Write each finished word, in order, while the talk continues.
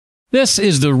This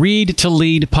is the Read to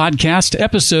Lead podcast,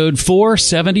 episode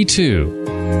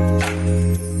 472.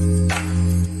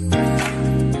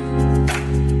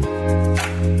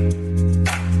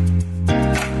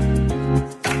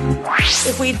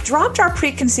 If we dropped our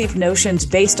preconceived notions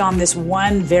based on this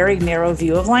one very narrow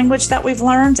view of language that we've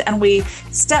learned, and we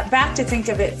step back to think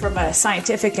of it from a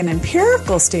scientific and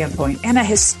empirical standpoint and a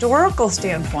historical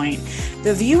standpoint,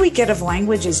 the view we get of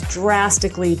language is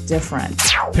drastically different.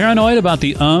 Paranoid about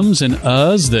the ums and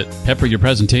uhs that pepper your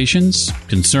presentations?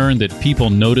 Concerned that people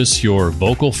notice your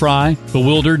vocal fry?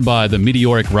 Bewildered by the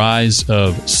meteoric rise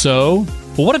of so?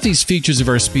 Well, what if these features of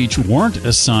our speech weren't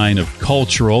a sign of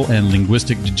cultural and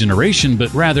linguistic degeneration,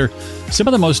 but rather some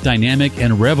of the most dynamic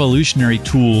and revolutionary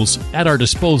tools at our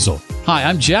disposal? Hi,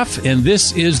 I'm Jeff, and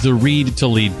this is the Read to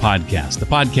Lead podcast, the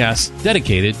podcast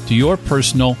dedicated to your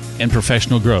personal and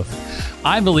professional growth.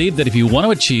 I believe that if you want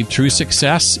to achieve true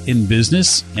success in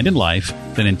business and in life,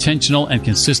 then intentional and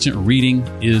consistent reading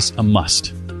is a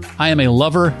must. I am a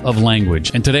lover of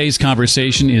language, and today's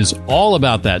conversation is all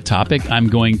about that topic. I'm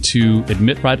going to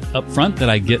admit right up front that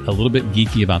I get a little bit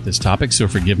geeky about this topic, so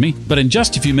forgive me. But in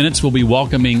just a few minutes, we'll be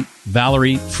welcoming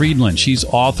Valerie Fridland. She's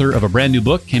author of a brand new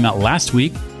book, came out last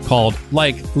week, called,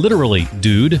 like literally,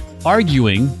 Dude,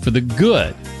 Arguing for the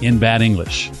Good in Bad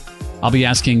English. I'll be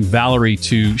asking Valerie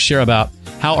to share about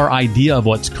how our idea of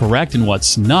what's correct and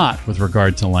what's not with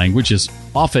regard to language is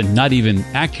often not even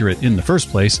accurate in the first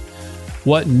place.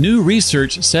 What new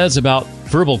research says about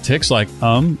verbal tics like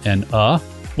and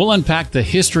We'll unpack the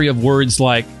history of words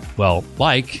like, well,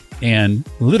 like, and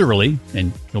literally,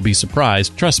 and you'll be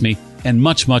surprised, trust me, and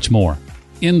much, much more.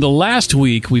 In the last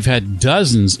week, we've had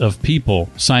dozens of people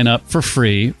sign up for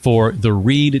free for the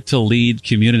Read to Lead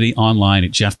community online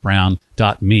at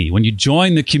jeffbrown.me. When you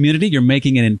join the community, you're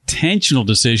making an intentional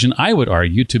decision, I would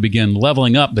argue, to begin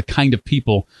leveling up the kind of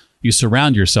people you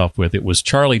surround yourself with. It was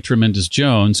Charlie Tremendous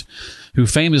Jones who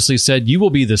famously said, you will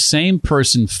be the same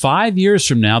person 5 years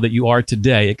from now that you are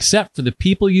today, except for the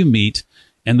people you meet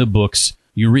and the books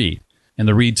you read. And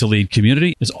the Read to Lead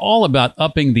community is all about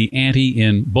upping the ante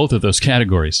in both of those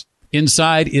categories.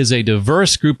 Inside is a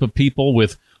diverse group of people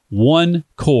with one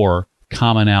core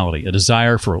commonality, a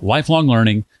desire for lifelong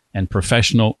learning and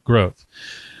professional growth.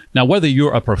 Now, whether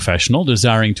you're a professional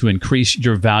desiring to increase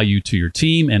your value to your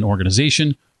team and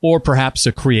organization, or perhaps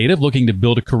a creative looking to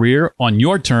build a career on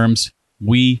your terms,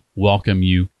 we welcome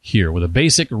you here. With a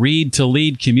basic Read to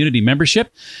Lead community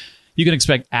membership, you can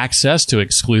expect access to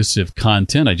exclusive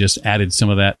content. I just added some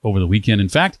of that over the weekend. In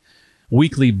fact,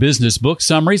 weekly business book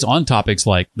summaries on topics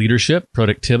like leadership,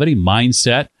 productivity,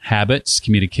 mindset, habits,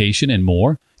 communication, and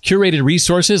more. Curated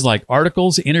resources like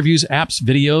articles, interviews, apps,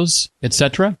 videos,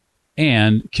 etc.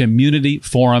 And community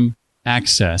forum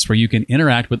access where you can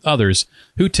interact with others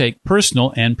who take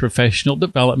personal and professional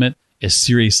development as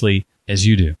seriously as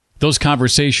you do. Those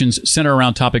conversations center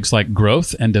around topics like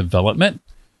growth and development,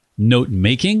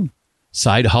 note-making,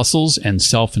 side hustles and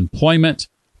self-employment,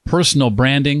 personal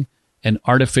branding, and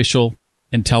artificial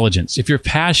intelligence. If you're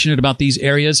passionate about these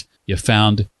areas, you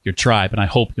found your tribe, and I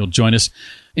hope you'll join us.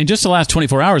 In just the last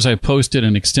 24 hours, I posted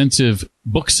an extensive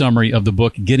book summary of the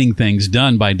book Getting Things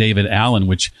Done by David Allen,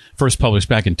 which first published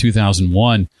back in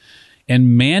 2001.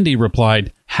 And Mandy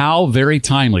replied, how very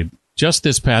timely. Just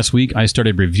this past week, I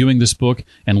started reviewing this book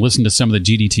and listened to some of the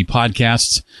GDT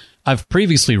podcasts. I've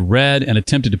previously read and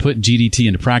attempted to put GDT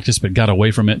into practice, but got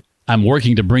away from it. I'm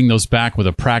working to bring those back with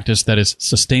a practice that is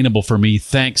sustainable for me.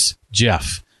 Thanks,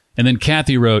 Jeff. And then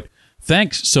Kathy wrote,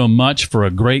 thanks so much for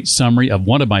a great summary of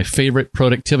one of my favorite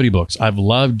productivity books. I've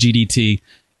loved GDT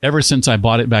ever since I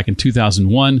bought it back in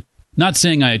 2001. Not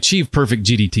saying I achieved perfect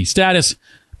GDT status,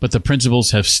 but the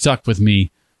principles have stuck with me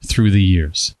through the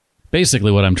years.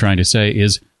 Basically, what I'm trying to say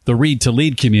is the Read to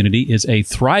Lead community is a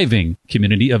thriving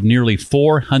community of nearly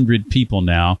 400 people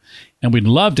now, and we'd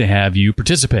love to have you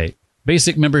participate.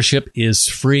 Basic membership is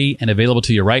free and available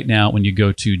to you right now when you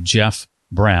go to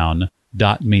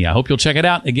jeffbrown.me. I hope you'll check it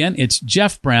out. Again, it's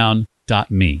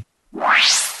jeffbrown.me.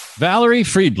 Valerie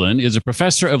Fridland is a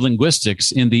professor of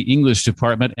linguistics in the English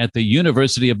department at the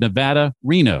University of Nevada,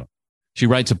 Reno. She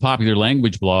writes a popular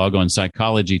language blog on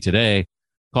Psychology Today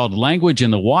called Language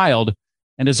in the Wild,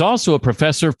 and is also a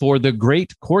professor for the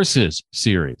Great Courses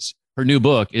series. Her new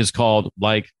book is called,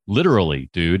 like literally,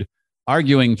 Dude,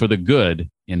 Arguing for the Good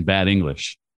in Bad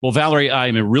English. Well, Valerie,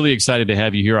 I'm really excited to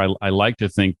have you here. I like to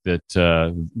think that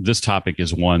this topic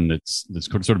is one that's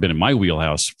sort of been in my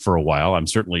wheelhouse for a while. I'm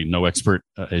certainly no expert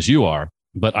as you are,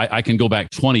 but I can go back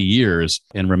 20 years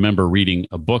and remember reading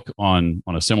a book on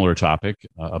a similar topic,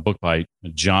 a book by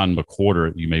John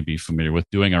McWhorter, you may be familiar with,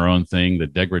 Doing Our Own Thing, The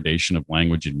Degradation of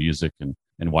Language and Music,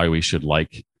 and why we should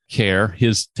like care.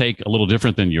 His take a little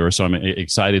different than yours, so I'm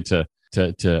excited to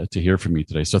hear from you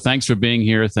today. So thanks for being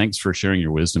here. Thanks for sharing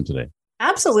your wisdom today.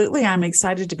 Absolutely. I'm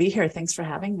excited to be here. Thanks for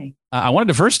having me. I wanted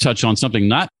to first touch on something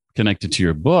not connected to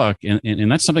your book,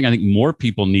 and that's something I think more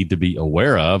people need to be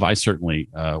aware of. I certainly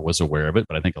was aware of it,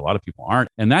 but I think a lot of people aren't.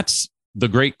 And that's the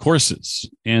great courses,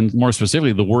 and more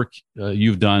specifically, the work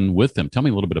you've done with them. Tell me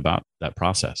a little bit about that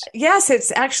process. Yes,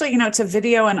 it's actually, it's a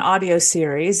video and audio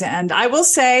series. And I will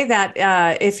say that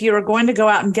if you are going to go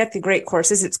out and get the great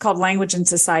courses, it's called Language and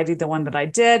Society, the one that I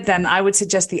did, then I would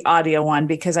suggest the audio one,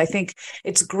 because I think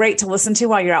it's great to listen to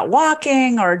while you're out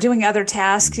walking or doing other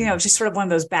tasks, just sort of one of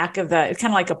those back of the,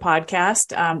 kind of like a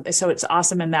podcast. So it's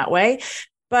awesome in that way.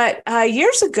 But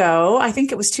years ago, I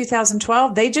think it was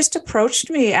 2012, they just approached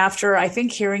me after, I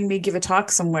think, hearing me give a talk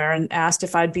somewhere and asked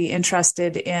if I'd be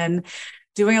interested in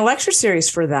doing a lecture series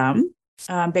for them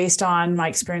based on my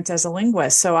experience as a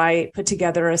linguist. So I put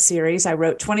together a series. I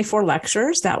wrote 24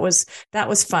 lectures. That was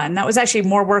fun. That was actually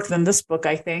more work than this book,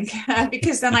 I think,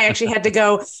 because then I actually had to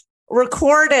go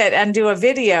record it and do a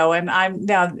video. And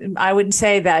I wouldn't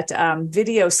say that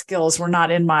video skills were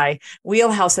not in my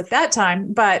wheelhouse at that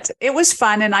time, but it was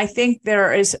fun. And I think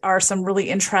are some really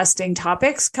interesting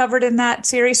topics covered in that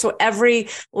series. So every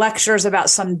lecture is about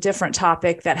some different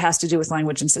topic that has to do with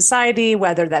language and society,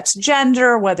 whether that's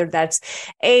gender, whether that's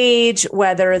age,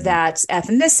 whether that's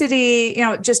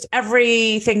ethnicity, just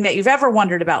everything that you've ever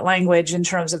wondered about language in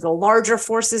terms of the larger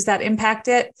forces that impact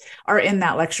it are in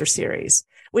that lecture series,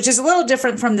 which is a little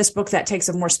different from this book that takes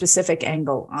a more specific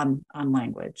angle on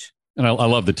language. And I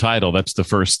love the title. That's the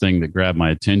first thing that grabbed my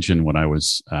attention when I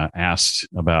was asked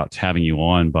about having you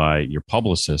on by your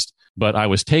publicist. But I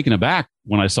was taken aback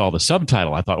when I saw the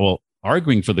subtitle. I thought, well,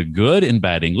 arguing for the good in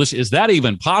bad English, is that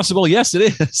even possible? Yes,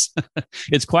 it is.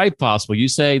 It's quite possible. You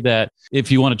say that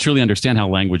if you want to truly understand how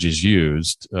language is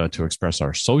used to express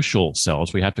our social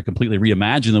selves, we have to completely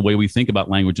reimagine the way we think about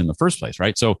language in the first place,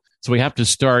 right? So we have to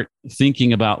start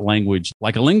thinking about language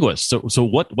like a linguist. So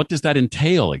what does that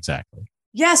entail exactly?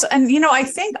 Yes. And, I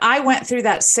think I went through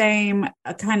that same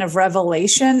kind of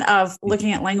revelation of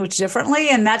looking at language differently.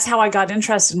 And that's how I got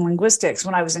interested in linguistics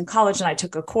when I was in college and I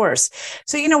took a course.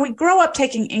 So, we grow up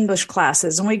taking English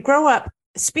classes and we grow up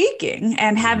speaking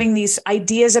and having these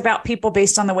ideas about people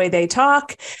based on the way they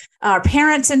talk. Our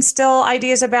parents instill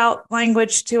ideas about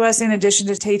language to us in addition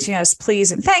to teaching us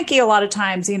please and thank you. A lot of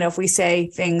times, if we say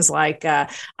things like,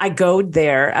 I goed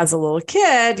there as a little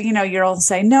kid, you'll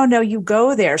say, no, you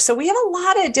go there. So we have a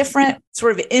lot of different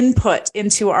sort of input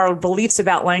into our beliefs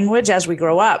about language as we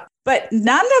grow up. But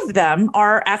none of them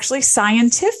are actually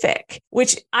scientific,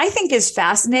 which I think is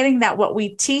fascinating, that what we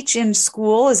teach in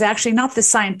school is actually not the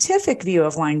scientific view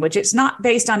of language. It's not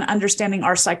based on understanding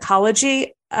our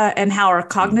psychology and how our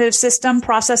cognitive system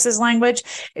processes language.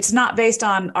 It's not based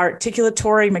on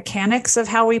articulatory mechanics of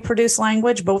how we produce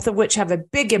language, both of which have a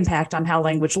big impact on how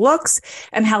language looks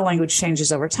and how language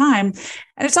changes over time.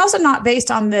 And it's also not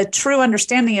based on the true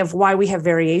understanding of why we have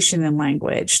variation in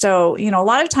language. So, a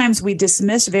lot of times we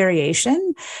dismiss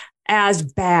variation as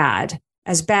bad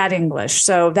English.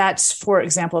 So that's, for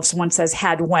example, if someone says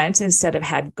had went instead of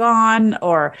had gone,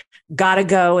 or gotta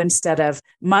go instead of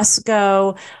must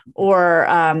go, or,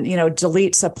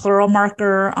 deletes a plural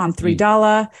marker on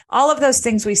 $3. All of those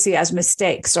things we see as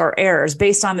mistakes or errors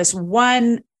based on this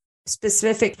one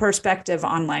specific perspective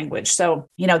on language. So,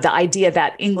 the idea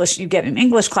that you get an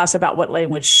English class about what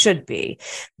language should be.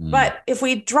 But if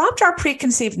we dropped our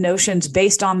preconceived notions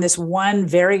based on this one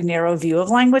very narrow view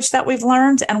of language that we've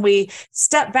learned, and we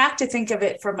step back to think of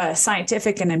it from a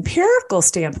scientific and empirical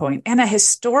standpoint and a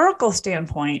historical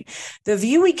standpoint, the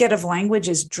view we get of language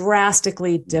is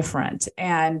drastically different.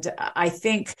 And I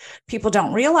think people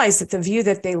don't realize that the view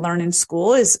that they learn in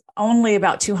school is only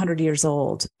about 200 years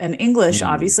old. And English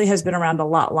obviously has been around a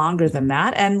lot longer than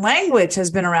that. And language has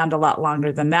been around a lot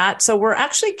longer than that. So we're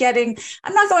actually getting,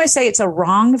 I'm not going to say it's a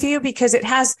wrong view because it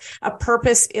has a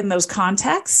purpose in those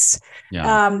contexts.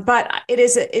 Yeah. But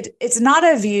it's not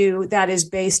a view that is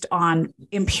based on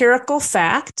empirical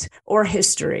fact or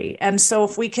history. And so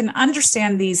if we can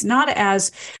understand these not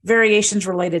as variations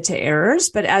related to errors,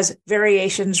 but as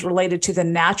variations related to the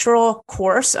natural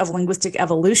course of linguistic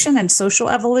evolution and social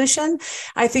evolution,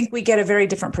 I think we get a very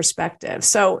different perspective.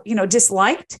 So,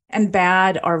 disliked and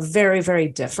bad are very, very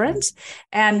different.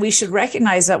 And we should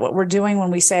recognize that what we're doing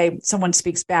when we say someone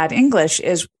speaks bad English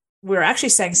is we're actually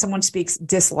saying someone speaks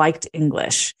disliked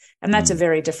English. And that's a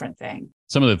very different thing.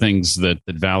 Some of the things that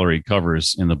Valerie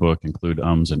covers in the book include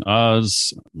ums and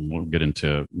uhs. We'll get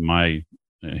into my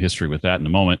history with that in a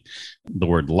moment. The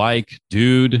word like,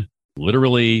 dude,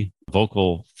 literally,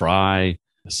 vocal fry,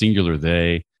 singular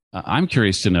they. I'm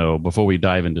curious to know, before we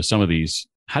dive into some of these,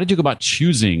 how did you go about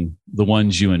choosing the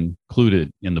ones you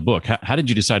included in the book? How did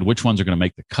you decide which ones are going to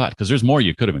make the cut? Because there's more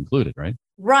you could have included, right?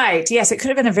 Right. Yes. It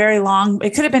could have been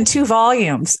it could have been 2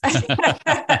 volumes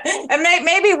and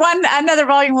maybe another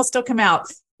volume will still come out.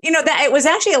 That it was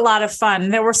actually a lot of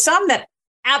fun. There were some that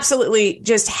absolutely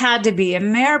just had to be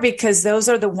in there because those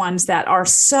are the ones that are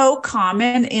so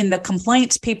common in the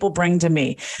complaints people bring to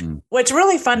me. What's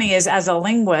really funny is, as a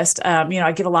linguist,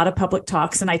 I give a lot of public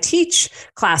talks and I teach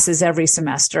classes every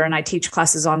semester, and I teach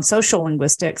classes on social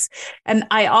linguistics. And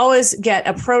I always get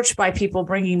approached by people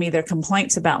bringing me their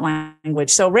complaints about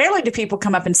language. So rarely do people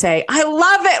come up and say, I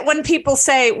love it when people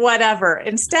say whatever.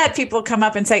 Instead, people come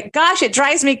up and say, gosh, it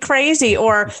drives me crazy.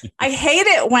 Or I hate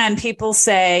it when people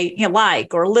say, like,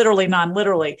 or literally,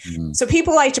 non-literally. So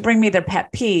people like to bring me their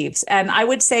pet peeves. And I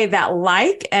would say that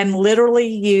like and literally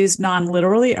used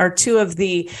non-literally are 2 of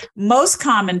the most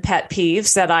common pet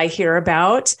peeves that I hear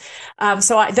about.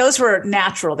 Those were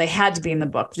natural. They had to be in the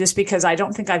book just because I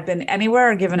don't think I've been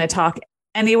anywhere or given a talk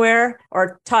anywhere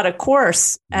or taught a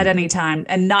course at any time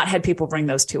and not had people bring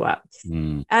those 2 up.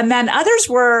 And then others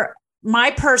were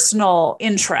my personal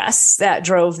interests that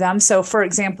drove them. So, for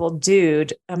example,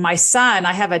 dude, my son,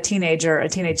 I have a teenage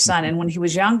son, and when he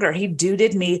was younger, he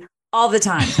duded me all the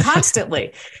time,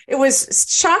 constantly. It was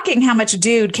shocking how much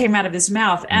dude came out of his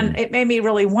mouth. And it made me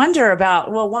really wonder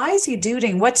about, well, why is he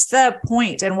duding? What's the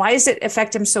point? And why does it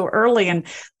affect him so early and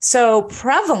so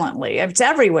prevalently? It's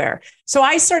everywhere. So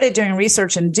I started doing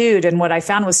research in dude, and what I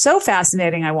found was so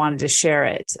fascinating, I wanted to share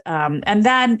it. And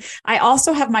then I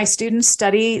also have my students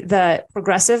study the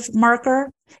progressive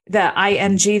marker, the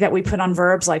ing that we put on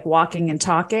verbs like walking and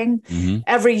talking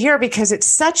every year, because it's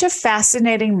such a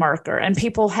fascinating marker. And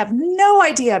people have no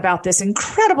idea about this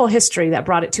incredible history that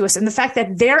brought it to us. And the fact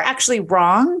that they're actually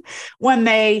wrong when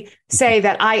they say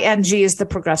that ing is the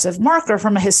progressive marker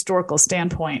from a historical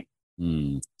standpoint.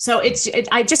 So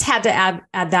I just had to add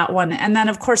that one. And then,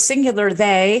 of course, singular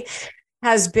they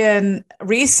has been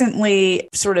recently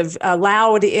sort of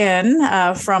allowed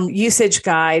in from usage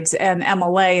guides and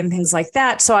MLA and things like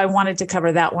that. So I wanted to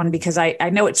cover that one because I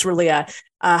know it's really a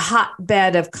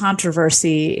hotbed of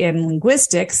controversy in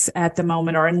linguistics at the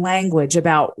moment, or in language,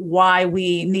 about why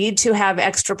we need to have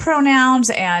extra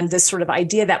pronouns and this sort of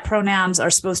idea that pronouns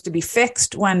are supposed to be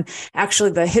fixed when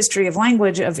actually the history of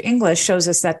language of English shows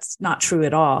us that's not true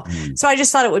at all. So I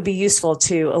just thought it would be useful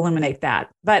to eliminate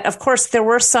that. But of course, there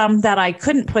were some that I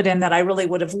couldn't put in that I really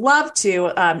would have loved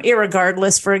to.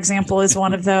 Irregardless, for example, is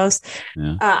one of those.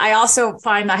 I also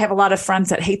find I have a lot of friends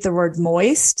that hate the word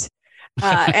moist.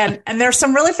 And there's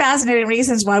some really fascinating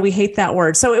reasons why we hate that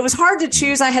word. So it was hard to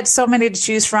choose. I had so many to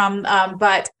choose from,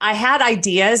 but I had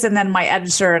ideas, and then my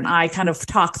editor and I kind of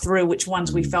talked through which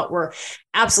ones we felt were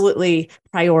absolutely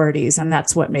priorities. And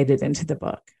that's what made it into the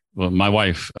book. Well, my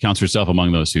wife counts herself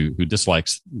among those who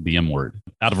dislikes the M word.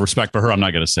 Out of respect for her, I'm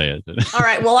not going to say it. All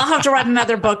right. Well, I'll have to write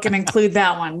another book and include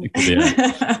that one.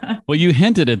 Yeah. Well, you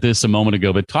hinted at this a moment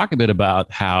ago, but talk a bit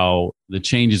about how the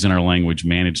changes in our language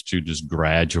manage to just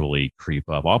gradually creep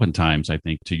up. Oftentimes, I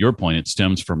think, to your point, it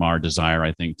stems from our desire,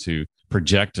 I think, to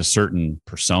project a certain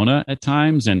persona at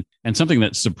times. And something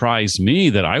that surprised me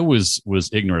that I was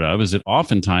ignorant of is that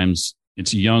oftentimes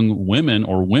it's young women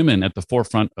or women at the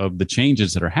forefront of the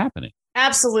changes that are happening.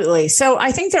 Absolutely. So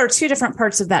I think there are 2 different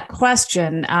parts of that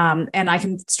question, and I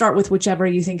can start with whichever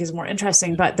you think is more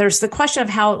interesting. But there's the question of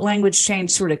how language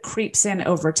change sort of creeps in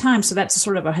over time. So that's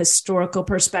sort of a historical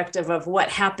perspective of what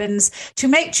happens to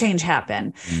make change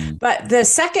happen. But the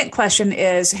second question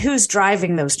is who's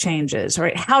driving those changes,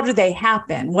 right? How do they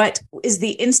happen? What is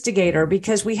the instigator?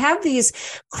 Because we have these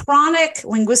chronic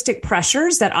linguistic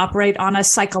pressures that operate on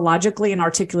us psychologically and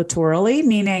articulatorily,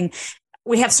 meaning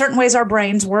we have certain ways our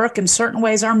brains work and certain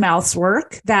ways our mouths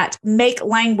work that make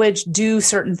language do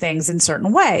certain things in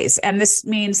certain ways. And this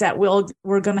means that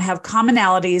we're going to have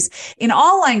commonalities in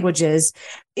all languages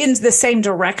in the same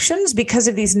directions because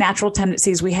of these natural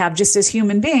tendencies we have just as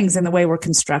human beings in the way we're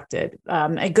constructed.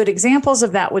 Good examples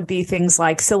of that would be things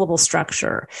like syllable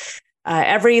structure.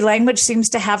 Every language seems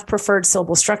to have preferred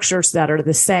syllable structures that are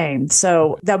the same.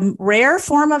 So the rare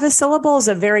form of a syllable is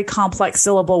a very complex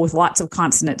syllable with lots of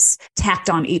consonants tacked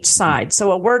on each side.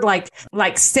 So a word like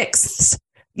sixths,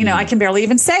 I can barely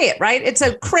even say it, right? It's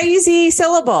a crazy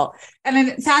syllable. And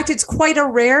in fact, it's quite a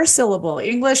rare syllable.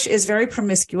 English is very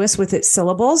promiscuous with its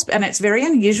syllables, and it's very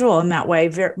unusual in that way.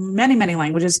 Many, many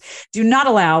languages do not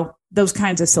allow those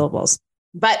kinds of syllables.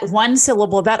 But one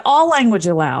syllable that all language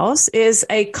allows is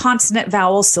a consonant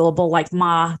vowel syllable like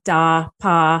ma, da,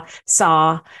 pa,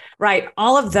 sa, right?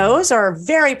 All of those are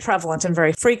very prevalent and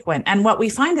very frequent. And what we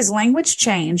find is language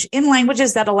change in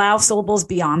languages that allow syllables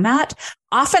beyond that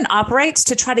often operates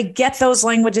to try to get those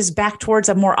languages back towards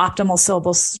a more optimal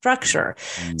syllable structure.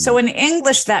 So in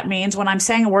English, that means when I'm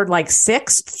saying a word like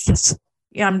sixth,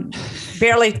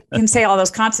 barely can say all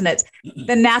those consonants.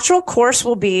 The natural course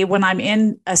will be when I'm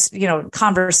in a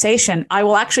conversation, I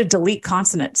will actually delete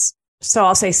consonants. So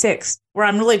I'll say six, where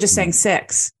I'm really just saying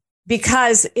six,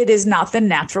 because it is not the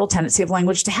natural tendency of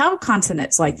language to have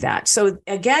consonants like that. So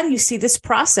again, you see this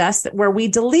process where we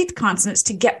delete consonants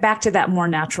to get back to that more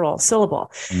natural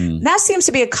syllable. That seems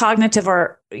to be a cognitive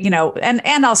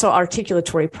and also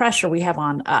articulatory pressure we have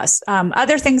on us.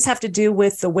 Other things have to do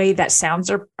with the way that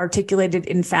sounds are articulated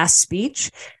in fast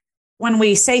speech. When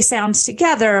we say sounds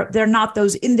together, they're not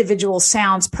those individual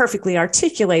sounds perfectly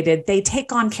articulated. They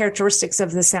take on characteristics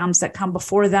of the sounds that come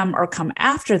before them or come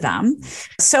after them.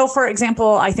 So, for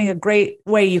example, I think a great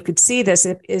way you could see this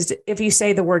is if you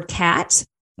say the word cat.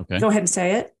 Okay. Go ahead and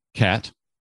say it. Cat.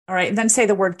 All right. And then say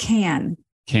the word can.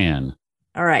 Can.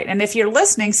 All right. And if you're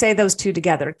listening, say those two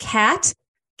together. Cat,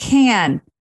 can.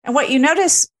 And what you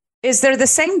notice is they're the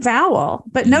same vowel,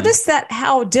 but notice that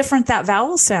how different that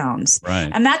vowel sounds. Right.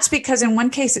 And that's because in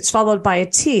one case it's followed by a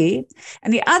T,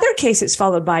 and the other case it's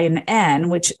followed by an N,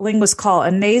 which linguists call a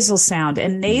nasal sound.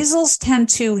 And nasals tend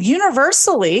to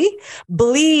universally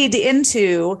bleed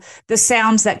into the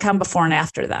sounds that come before and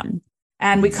after them.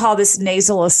 And we call this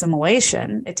nasal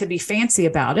assimilation, to be fancy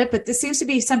about it. But this seems to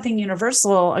be something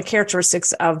universal, a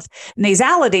characteristics of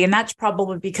nasality. And that's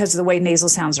probably because of the way nasal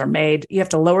sounds are made. You have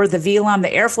to lower the velum.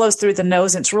 The air flows through the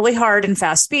nose. And it's really hard in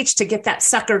fast speech to get that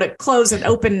sucker to close and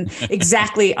open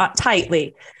exactly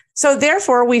tightly. So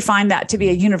therefore, we find that to be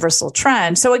a universal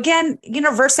trend. So again,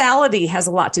 universality has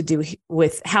a lot to do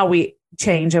with how we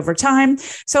change over time.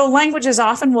 So languages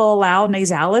often will allow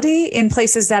nasality in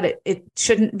places that it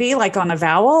shouldn't be, like on a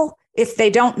vowel, if they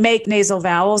don't make nasal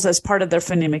vowels as part of their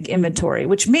phonemic inventory,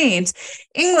 which means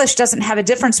English doesn't have a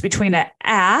difference between an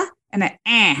a and an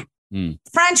eh.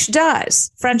 French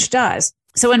does.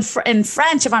 So in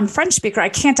French, if I'm a French speaker, I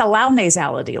can't allow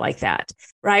nasality like that,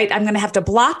 right? I'm going to have to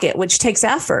block it, which takes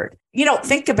effort. You don't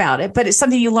think about it, but it's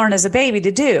something you learn as a baby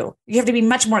to do. You have to be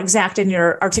much more exact in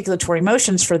your articulatory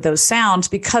motions for those sounds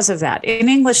because of that. In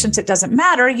English, since it doesn't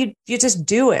matter, you just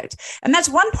do it. And that's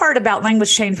one part about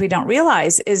language change we don't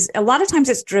realize is a lot of times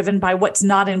it's driven by what's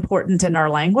not important in our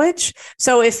language.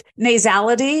 So if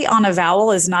nasality on a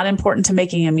vowel is not important to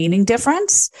making a meaning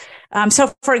difference.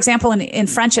 So for example, in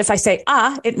French, if I say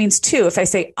it means two. If I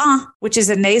say which is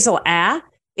a nasal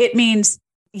it means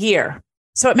year.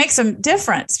 So it makes a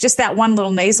difference, just that one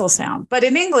little nasal sound. But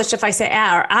in English, if I say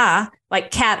or like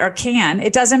cat or can,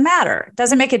 it doesn't matter. It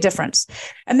doesn't make a difference.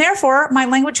 And therefore, my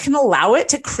language can allow it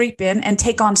to creep in and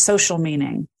take on social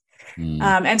meaning.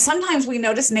 And sometimes we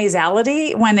notice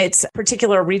nasality when it's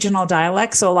particular regional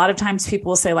dialect. So a lot of times people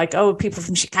will say like, oh, people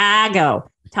from Chicago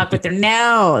talk with their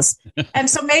nose. And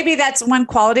so maybe that's one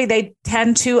quality. They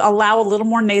tend to allow a little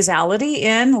more nasality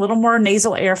in, a little more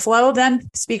nasal airflow than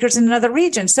speakers in another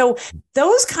region. So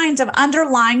those kinds of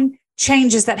underlying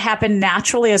changes that happen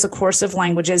naturally as a course of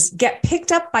languages get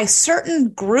picked up by certain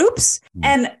groups,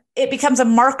 and it becomes a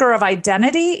marker of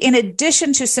identity in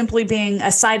addition to simply being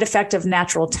a side effect of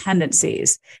natural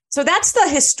tendencies. So that's the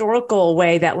historical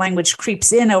way that language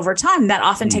creeps in over time. That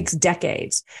often takes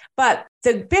decades. But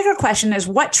the bigger question is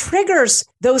what triggers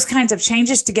those kinds of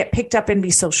changes to get picked up and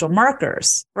be social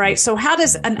markers, right? So how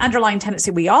does an underlying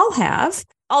tendency we all have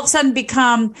all of a sudden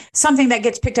become something that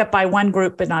gets picked up by one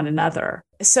group but not another?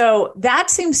 So that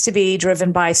seems to be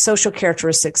driven by social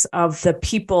characteristics of the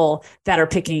people that are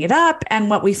picking it up. And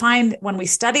what we find when we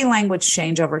study language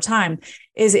change over time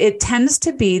is it tends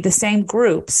to be the same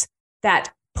groups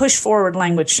that push forward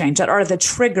language change, that are the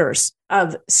triggers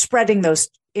of spreading those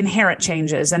inherent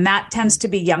changes. And that tends to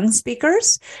be young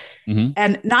speakers,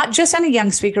 and not just any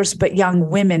young speakers, but young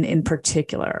women in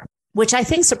particular, which I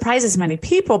think surprises many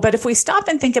people. But if we stop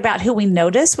and think about who we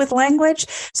notice with language,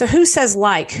 so who says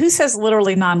like, who says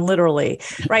literally, non-literally,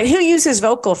 right? Who uses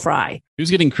vocal fry?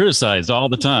 Who's getting criticized all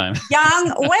the time?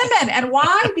 Young women. And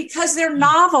why? Because they're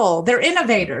novel, they're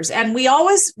innovators. And we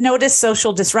always notice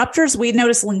social disruptors. We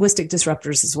notice linguistic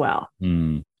disruptors as well.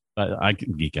 I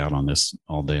can geek out on this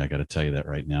all day. I got to tell you that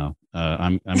right now.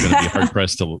 I'm going to be hard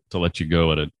pressed to let you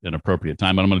go at an appropriate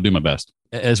time, but I'm going to do my best.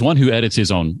 As one who edits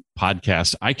his own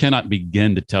podcast, I cannot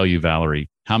begin to tell you, Valerie,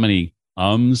 how many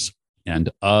ums and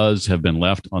uhs have been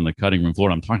left on the cutting room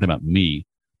floor. I'm talking about me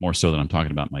more so than I'm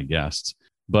talking about my guests.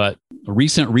 But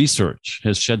recent research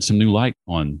has shed some new light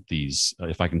on these,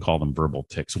 if I can call them verbal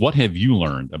tics. What have you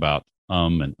learned about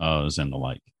and uhs and the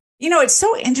like? It's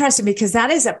so interesting because that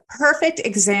is a perfect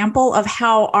example of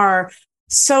how our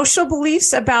social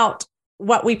beliefs about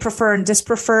what we prefer and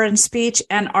disprefer in speech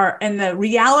and the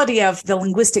reality of the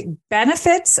linguistic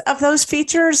benefits of those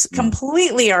features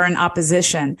completely are in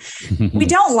opposition. We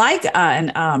don't like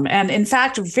and and in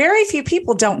fact, very few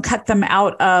people don't cut them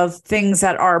out of things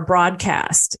that are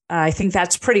broadcast. I think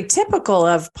that's pretty typical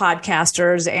of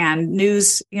podcasters and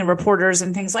news reporters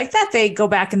and things like that. They go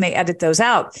back and they edit those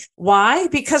out. Why?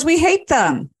 Because we hate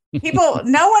them.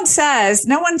 No one says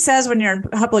when you're in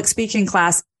public speaking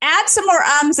class, add some more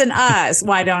ums and uhs.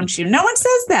 Why don't you? No one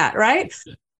says that, right?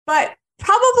 But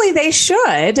probably they should.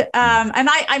 And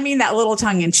I mean that a little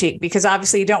tongue in cheek, because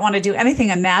obviously you don't want to do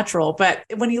anything unnatural. But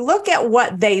when you look at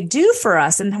what they do for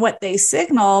us and what they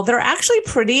signal, they're actually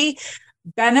pretty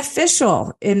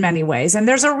beneficial in many ways. And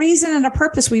there's a reason and a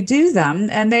purpose we do them.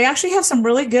 And they actually have some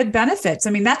really good benefits. I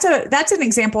mean, that's an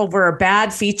example where a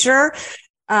bad feature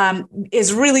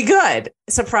is really good,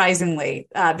 surprisingly,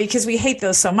 because we hate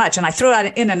those so much. And I threw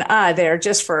out in an there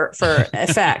just for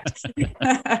effect.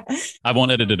 I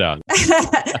won't edit it out.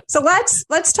 So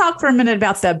let's talk for a minute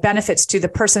about the benefits to the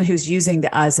person who's using the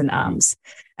uhs and ums,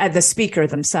 the speaker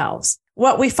themselves.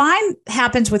 What we find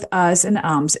happens with uhs and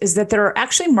ums is that there are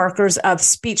actually markers of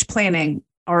speech planning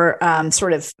or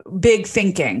sort of big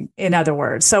thinking, in other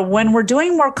words. So when we're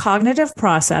doing more cognitive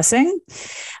processing,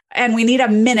 and we need a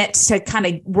minute to kind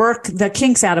of work the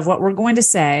kinks out of what we're going to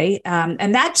say.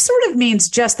 And that sort of means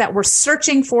just that we're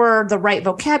searching for the right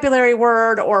vocabulary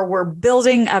word, or we're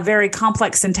building a very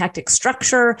complex syntactic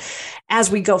structure as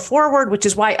we go forward, which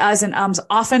is why uhs and ums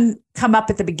often come up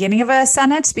at the beginning of a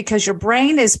sentence, because your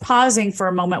brain is pausing for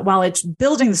a moment while it's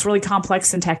building this really complex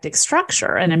syntactic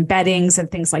structure and embeddings and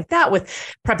things like that, with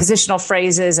prepositional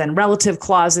phrases and relative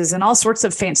clauses and all sorts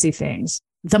of fancy things.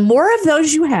 The more of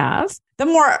those you have, the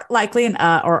more likely an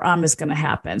or is going to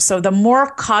happen. So the more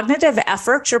cognitive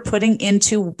effort you're putting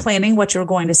into planning what you're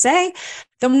going to say,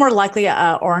 the more likely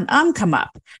a or an come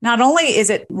up. Not only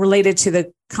is it related to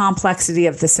the complexity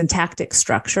of the syntactic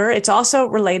structure, it's also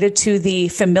related to the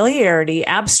familiarity,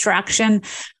 abstraction,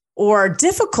 or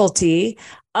difficulty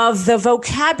of the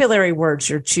vocabulary words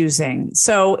you're choosing.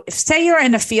 So say you're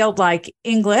in a field like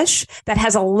English that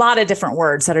has a lot of different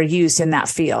words that are used in that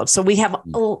field. So we have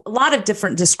a lot of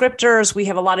different descriptors. We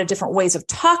have a lot of different ways of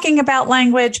talking about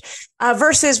language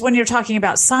versus when you're talking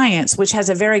about science, which has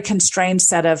a very constrained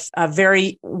set of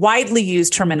very widely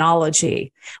used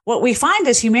terminology. What we find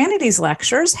is humanities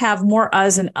lectures have more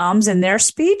uhs and ums in their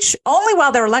speech only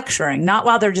while they're lecturing, not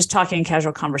while they're just talking in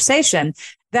casual conversation,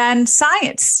 than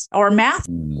science or math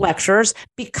lectures,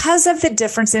 because of the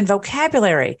difference in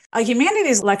vocabulary. A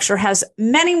humanities lecture has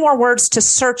many more words to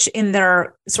search in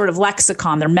their sort of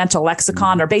lexicon, their mental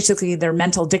lexicon, or basically their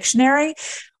mental dictionary,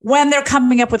 when they're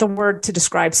coming up with a word to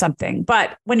describe something.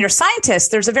 But when you're a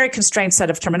scientist, there's a very constrained set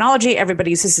of terminology. Everybody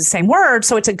uses the same word,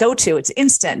 so it's a go-to. It's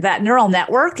instant. That neural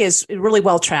network is really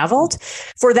well traveled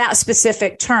for that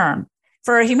specific term.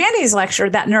 For a humanities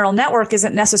lecture, that neural network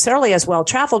isn't necessarily as well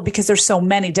traveled because there's so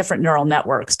many different neural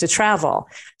networks to travel.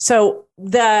 So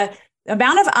the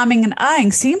amount of umming and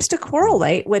uhing seems to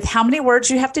correlate with how many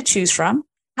words you have to choose from,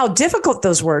 how difficult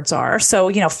those words are. So,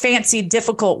 fancy,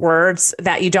 difficult words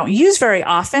that you don't use very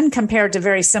often compared to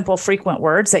very simple, frequent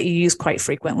words that you use quite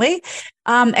frequently,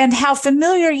 and how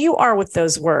familiar you are with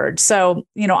those words. So,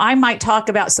 I might talk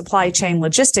about supply chain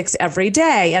logistics every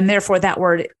day, and therefore that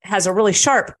word has a really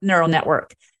sharp neural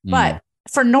network. But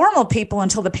for normal people,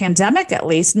 until the pandemic, at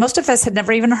least, most of us had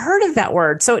never even heard of that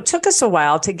word. So it took us a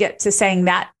while to get to saying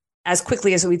that as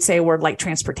quickly as we'd say a word like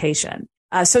transportation.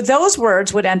 So those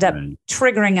words would end up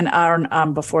triggering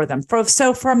an before them.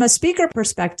 So from a speaker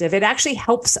perspective, it actually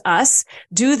helps us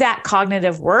do that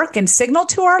cognitive work and signal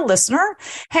to our listener,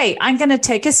 hey, I'm going to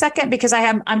take a second because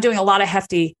I'm doing a lot of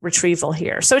hefty retrieval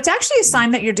here. So it's actually a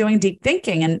sign that you're doing deep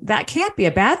thinking, and that can't be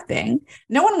a bad thing.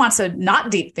 No one wants a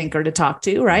not deep thinker to talk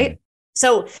to, right?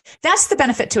 So that's the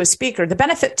benefit to a speaker. The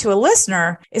benefit to a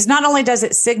listener is not only does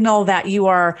it signal that you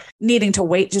are needing to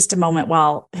wait just a moment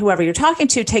while whoever you're talking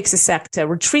to takes a sec to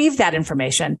retrieve that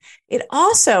information. It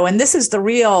also, and this is the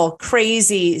real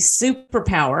crazy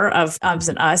superpower of ums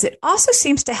and uhs, it also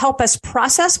seems to help us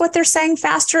process what they're saying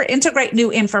faster, integrate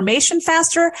new information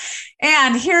faster.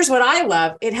 And here's what I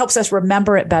love. It helps us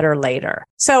remember it better later.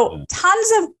 So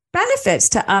tons of benefits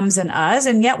to ums and uhs,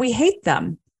 and yet we hate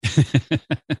them.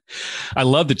 I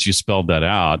love that you spelled that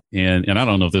out. And I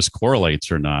don't know if this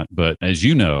correlates or not, but as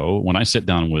you know, when I sit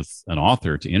down with an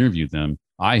author to interview them,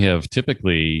 I have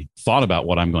typically thought about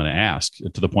what I'm going to ask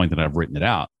to the point that I've written it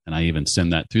out. And I even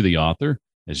send that to the author,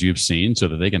 as you've seen, so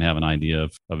that they can have an idea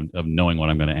of knowing what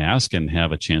I'm going to ask and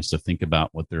have a chance to think about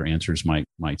what their answers might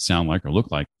sound like or look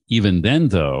like. Even then,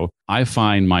 though, I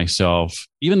find myself,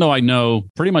 even though I know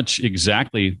pretty much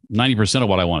exactly 90% of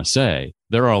what I want to say,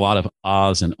 there are a lot of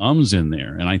ahs and ums in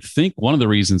there. And I think one of the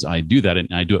reasons I do that, and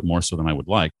I do it more so than I would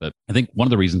like, but I think one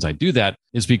of the reasons I do that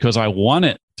is because I want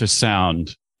it to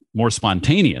sound more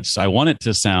spontaneous. I want it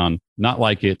to sound not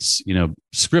like it's,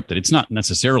 scripted. It's not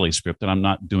necessarily scripted. I'm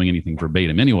not doing anything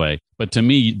verbatim anyway. But to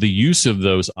me, the use of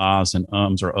those ahs and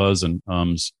ums or uhs and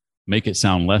ums make it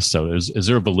sound less so. Is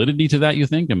there a validity to that, you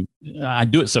think? And I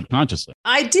do it subconsciously.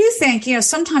 I do think,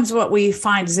 sometimes what we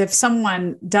find is if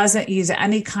someone doesn't use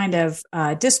any kind of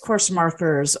discourse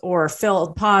markers or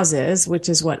filled pauses, which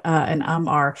is what and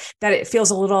are, that it feels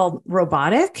a little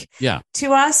robotic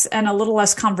to us and a little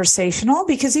less conversational,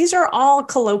 because these are all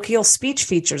colloquial speech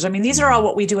features. I mean, these are all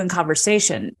what we do in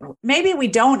conversation. Maybe we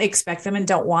don't expect them and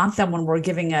don't want them when we're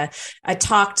giving a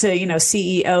talk to,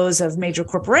 CEOs of major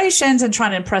corporations and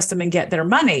trying to impress them and get their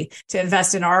money to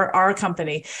invest in our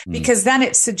company, because then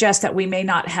it suggests that we may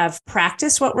not have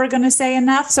practiced what we're going to say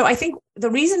enough. So I think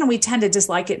the reason we tend to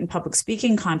dislike it in public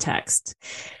speaking context,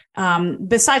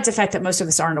 besides the fact that most of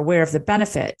us aren't aware of the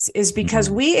benefits, is because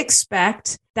we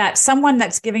expect that someone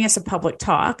that's giving us a public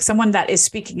talk, someone that is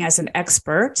speaking as an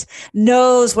expert,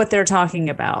 knows what they're talking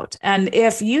about. And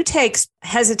if you take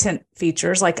hesitant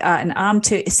features like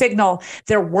to signal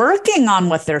they're working on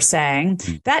what they're saying,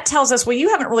 that tells us, well, you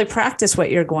haven't really practiced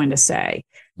what you're going to say.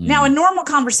 Now, in normal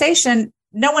conversation,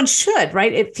 no one should,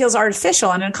 right? It feels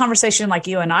artificial. And in a conversation like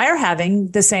you and I are having,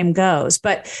 the same goes.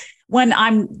 But when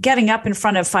I'm getting up in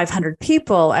front of 500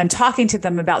 people and talking to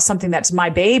them about something that's my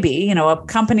baby, a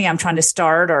company I'm trying to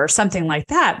start or something like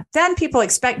that, then people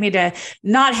expect me to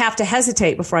not have to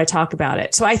hesitate before I talk about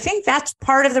it. So I think that's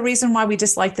part of the reason why we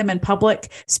dislike them in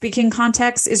public speaking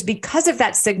context, is because of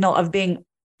that signal of being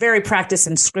very practiced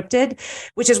and scripted,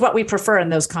 which is what we prefer in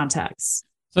those contexts.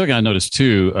 So I noticed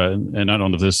too, and I don't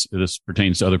know if this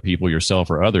pertains to other people, yourself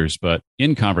or others, but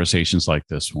in conversations like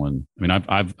this one, I mean,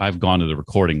 I've gone to the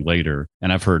recording later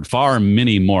and I've heard far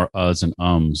many more uhs and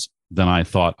ums than I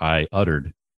thought I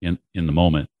uttered in the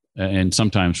moment. And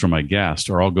sometimes from my guest,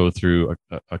 or I'll go through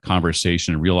a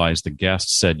conversation and realize the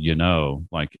guest said,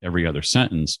 like every other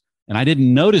sentence, and I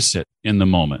didn't notice it in the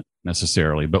moment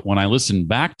necessarily. But when I listen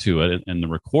back to it in the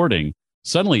recording,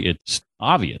 suddenly it's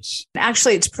obvious.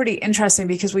 Actually, it's pretty interesting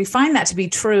because we find that to be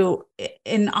true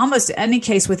in almost any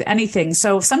case with anything.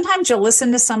 So sometimes you'll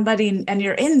listen to somebody and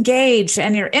you're engaged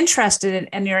and you're interested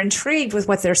and you're intrigued with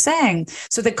what they're saying.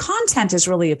 So the content is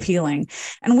really appealing.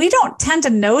 And we don't tend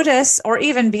to notice or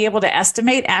even be able to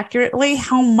estimate accurately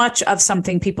how much of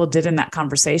something people did in that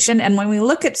conversation. And when we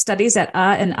look at studies at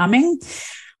and umming,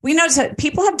 we notice that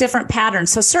people have different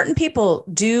patterns. So certain people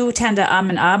do tend to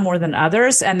and more than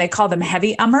others, and they call them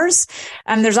heavy ummers.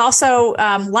 And there's also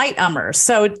light ummers.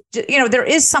 So, there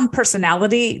is some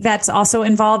personality that's also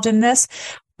involved in this.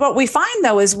 What we find,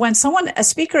 though, is when a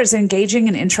speaker is engaging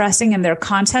and interesting and their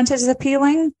content is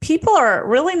appealing, people are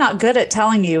really not good at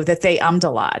telling you that they ummed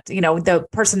a lot, the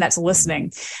person that's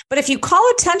listening. But if you call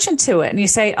attention to it and you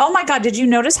say, oh, my God, did you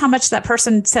notice how much that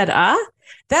person said,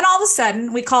 then all of a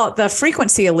sudden, we call it the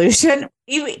frequency illusion.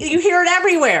 You hear it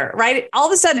everywhere, right? All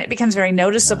of a sudden, it becomes very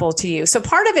noticeable to you. So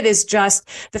part of it is just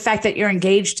the fact that you're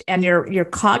engaged and your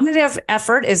cognitive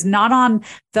effort is not on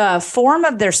the form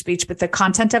of their speech, but the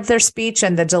content of their speech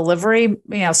and the delivery.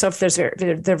 So if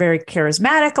they're very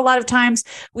charismatic, a lot of times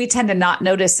we tend to not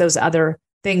notice those other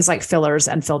things like fillers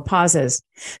and filled pauses.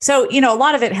 So, a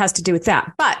lot of it has to do with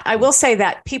that. But I will say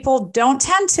that people don't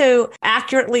tend to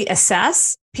accurately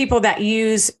assess people that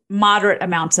use moderate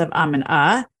amounts of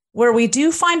and Where we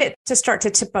do find it to start to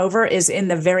tip over is in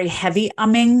the very heavy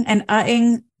umming and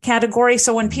uhing category.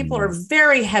 So when people are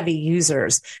very heavy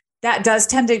users, that does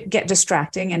tend to get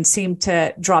distracting and seem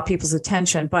to draw people's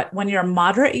attention. But when you're a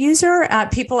moderate user,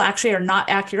 people actually are not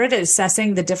accurate at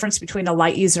assessing the difference between a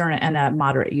light user and a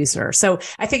moderate user. So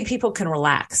I think people can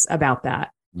relax about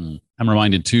that. I'm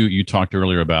reminded too, you talked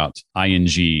earlier about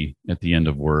ing at the end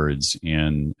of words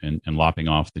and lopping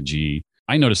off the G.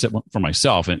 I noticed that for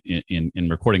myself in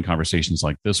recording conversations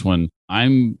like this one,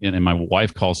 and my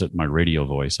wife calls it my radio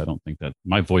voice. I don't think that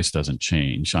my voice doesn't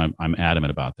change. I'm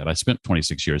adamant about that. I spent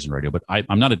 26 years in radio, but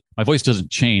my voice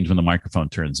doesn't change when the microphone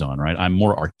turns on, right? I'm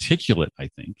more articulate, I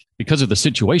think, because of the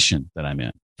situation that I'm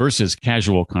in versus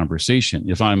casual conversation.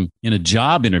 If I'm in a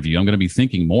job interview, I'm going to be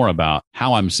thinking more about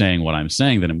how I'm saying what I'm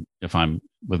saying than if I'm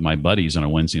with my buddies on a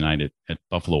Wednesday night at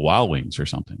Buffalo Wild Wings or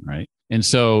something, right? And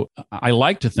so I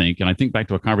like to think, and I think back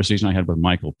to a conversation I had with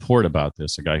Michael Port about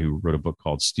this, a guy who wrote a book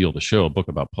called Steal the Show, a book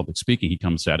about public speaking. He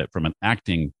comes at it from an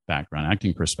acting background,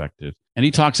 acting perspective. And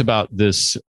he talks about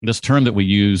this term that we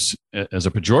use as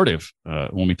a pejorative.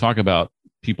 When we talk about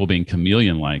people being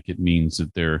chameleon-like, it means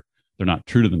that they're not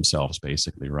true to themselves,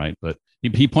 basically, right? But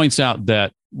he points out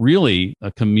that really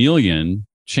a chameleon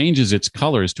changes its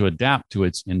colors to adapt to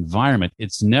its environment.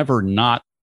 It's never not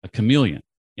a chameleon.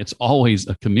 It's always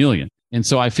a chameleon. And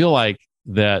so I feel like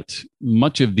that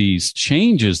much of these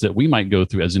changes that we might go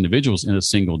through as individuals in a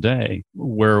single day,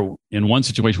 where in one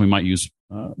situation we might use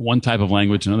one type of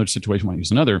language, in another situation we might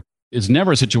use another, is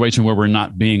never a situation where we're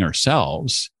not being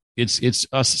ourselves. It's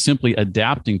us simply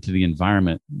adapting to the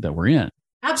environment that we're in.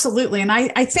 Absolutely. And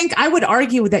I think I would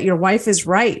argue that your wife is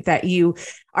right, that you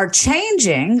are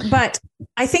changing, but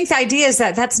I think the idea is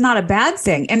that that's not a bad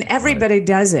thing and everybody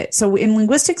does it. So in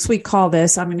linguistics, we call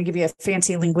this, I'm going to give you a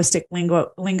fancy linguistic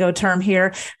lingo term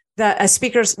here, a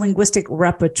speaker's linguistic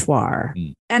repertoire.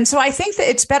 And so I think that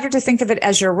it's better to think of it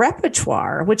as your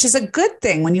repertoire, which is a good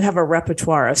thing when you have a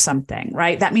repertoire of something,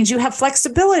 right? That means you have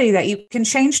flexibility that you can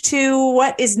change to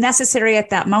what is necessary at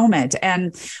that moment.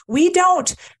 And we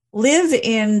don't live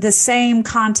in the same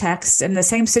context and the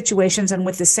same situations and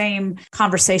with the same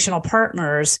conversational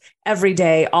partners every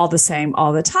day, all the same,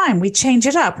 all the time. We change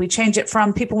it up. We change it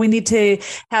from people we need to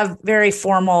have very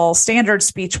formal standard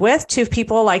speech with to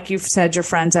people, like you've said, your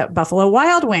friends at Buffalo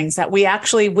Wild Wings, that we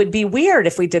actually would be weird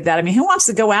if we did that. I mean, who wants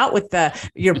to go out with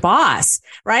your boss,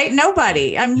 right?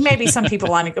 Nobody. I mean, maybe some people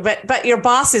want to go, but your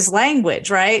boss's language,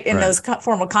 right? In those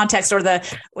formal contexts, or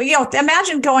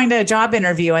imagine going to a job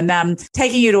interview and them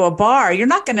taking you to a bar. You're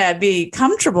not going to be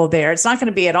comfortable there. It's not going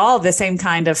to be at all the same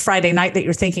kind of Friday night that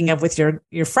you're thinking of with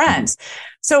your friends.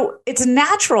 So it's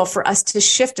natural for us to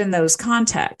shift in those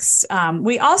contexts.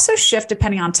 We also shift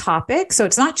depending on topic. So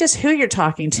it's not just who you're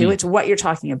talking to, it's what you're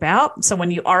talking about. So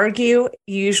when you argue,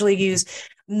 you usually use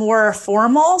more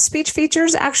formal speech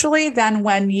features actually than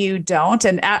when you don't.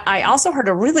 And I also heard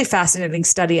a really fascinating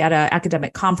study at an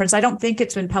academic conference. I don't think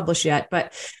it's been published yet,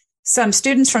 but some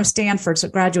students from Stanford, so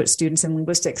graduate students in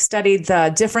linguistics, studied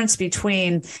the difference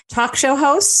between talk show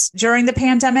hosts during the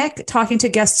pandemic, talking to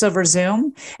guests over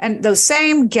Zoom, and those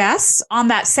same guests on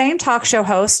that same talk show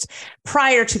host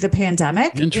prior to the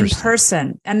pandemic in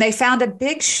person. And they found a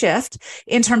big shift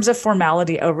in terms of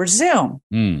formality over Zoom.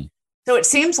 So it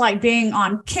seems like being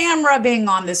on camera, being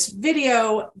on this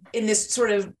video in this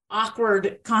sort of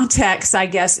awkward context, I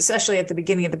guess, especially at the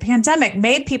beginning of the pandemic,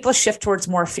 made people shift towards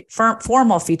more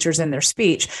formal features in their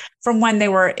speech from when they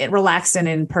were relaxed and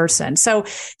in person. So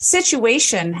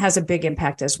situation has a big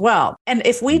impact as well. And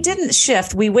if we didn't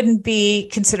shift, we wouldn't be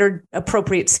considered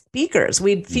appropriate speakers.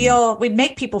 We'd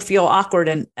make people feel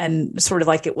awkward and sort of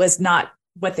like it was not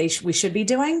what we should be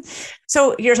doing.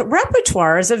 So your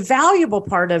repertoire is a valuable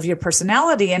part of your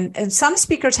personality. And some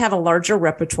speakers have a larger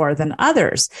repertoire than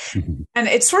others. And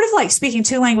it's sort of like speaking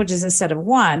two languages instead of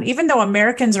one, even though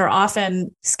Americans are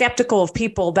often skeptical of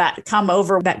people that come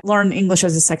over that learn English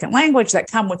as a second language, that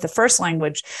come with the first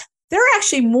language. They're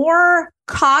actually more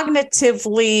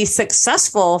cognitively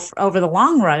successful over the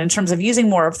long run in terms of using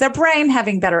more of their brain,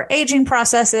 having better aging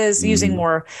processes, using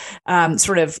more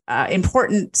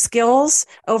important skills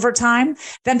over time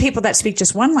than people that speak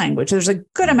just one language. There's a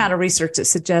good amount of research that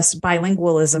suggests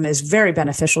bilingualism is very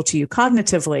beneficial to you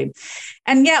cognitively.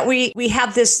 And yet we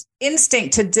have this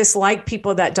instinct to dislike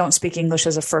people that don't speak English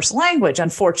as a first language.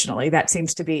 Unfortunately, that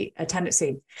seems to be a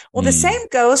tendency. Well, the same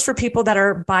goes for people that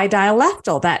are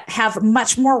bidialectal, that have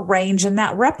much more range in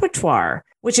that repertoire,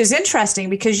 which is interesting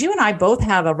because you and I both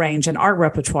have a range in our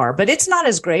repertoire, but it's not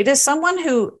as great as someone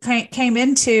who came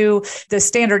into the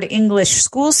standard English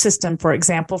school system, for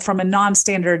example, from a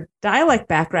non-standard dialect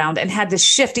background and had to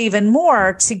shift even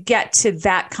more to get to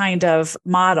that kind of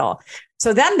model.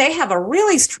 So then they have a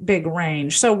really big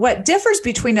range. So what differs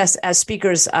between us as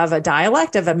speakers of a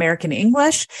dialect of American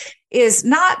English is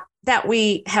not that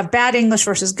we have bad English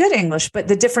versus good English, but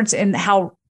the difference in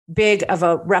how big of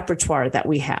a repertoire that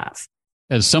we have.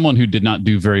 As someone who did not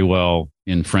do very well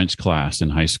in French class in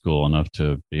high school, enough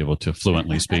to be able to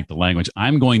fluently speak the language,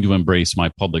 I'm going to embrace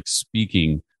my public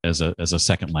speaking as a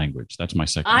second language. That's my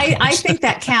second language. I think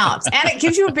that counts. And it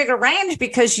gives you a bigger range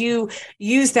because you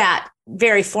use that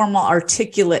very formal,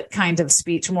 articulate kind of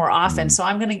speech more often. So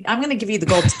I'm going to give you the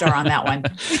gold star on that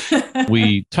one.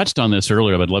 We touched on this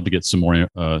earlier, but I'd love to get some more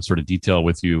sort of detail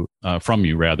with you, from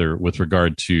you rather, with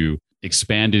regard to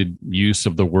expanded use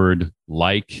of the word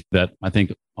like, that I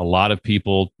think a lot of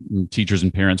people, teachers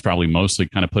and parents probably mostly,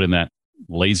 kind of put in that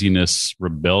laziness,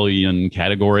 rebellion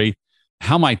category.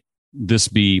 How might this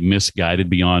be misguided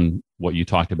beyond what you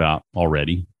talked about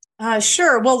already?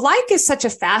 Sure. Well, like is such a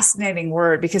fascinating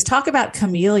word because talk about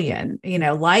chameleon.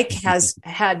 Like has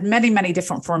had many, many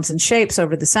different forms and shapes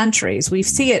over the centuries. We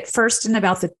see it first in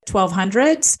about the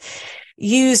 1200s,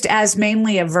 used as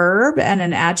mainly a verb and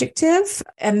an adjective.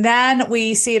 And then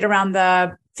we see it around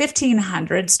the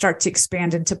 1500s start to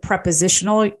expand into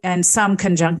prepositional and some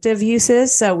conjunctive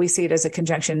uses. So we see it as a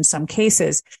conjunction in some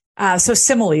cases. So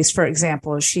similes, for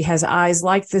example, she has eyes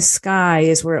like the sky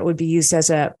is where it would be used as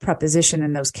a preposition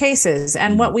in those cases.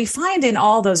 And what we find in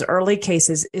all those early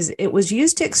cases is it was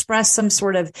used to express some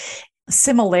sort of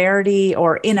similarity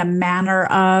or in a manner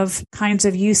of kinds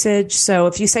of usage. So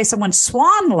if you say someone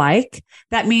swan-like,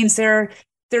 that means they're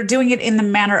doing it in the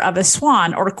manner of a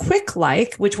swan, or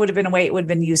quick-like, which would have been a way it would have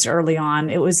been used early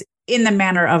on. It was in the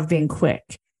manner of being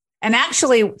quick. And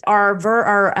actually, our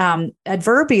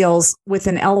adverbials with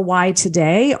an ly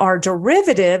today are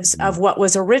derivatives of what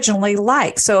was originally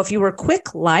like. So if you were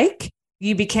quick-like,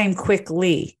 you became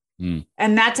quickly.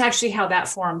 And that's actually how that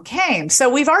form came. So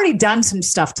we've already done some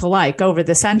stuff to like over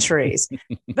the centuries.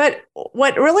 But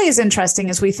what really is interesting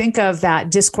is we think of that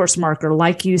discourse marker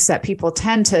like use that people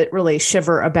tend to really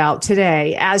shiver about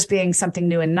today as being something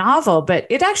new and novel, but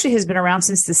it actually has been around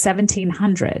since the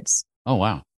 1700s. Oh,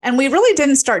 wow. And we really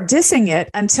didn't start dissing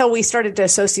it until we started to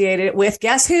associate it with,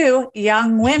 guess who?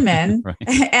 Young women Right.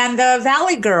 and the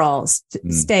Valley Girls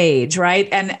stage, right?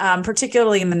 And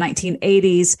particularly in the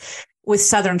 1980s, with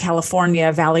Southern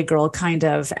California Valley Girl kind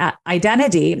of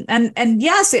identity. And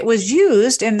yes, it was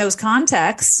used in those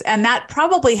contexts, and that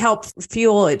probably helped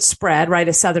fuel its spread, right?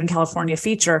 A Southern California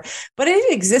feature, but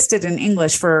it existed in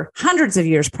English for hundreds of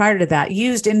years prior to that,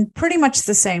 used in pretty much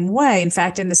the same way. In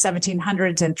fact, in the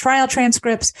 1700s in trial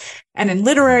transcripts and in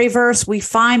literary verse, we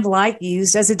find like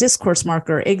used as a discourse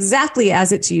marker, exactly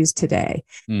as it's used today.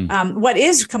 What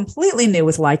is completely new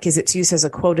with like is its use as a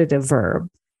quotative verb.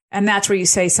 And that's where you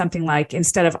say something like,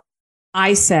 instead of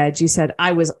I said, you said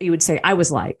I was, you would say I was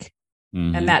like.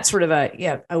 And that's sort of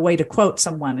a way to quote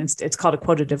someone. It's called a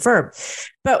quotative verb.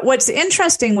 But what's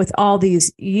interesting with all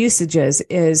these usages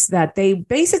is that they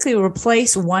basically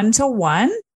replace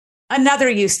one-to-one another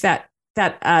use that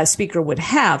a speaker would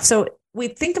have. So we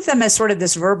think of them as sort of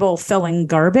this verbal filling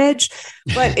garbage,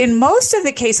 but in most of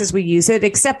the cases we use it,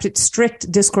 except its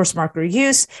strict discourse marker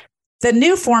use, the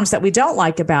new forms that we don't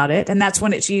like about it, and that's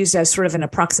when it's used as sort of an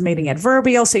approximating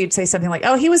adverbial. So you'd say something like,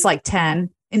 oh, he was like 10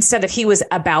 instead of he was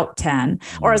about 10,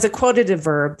 or as a quotative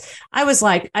verb, I was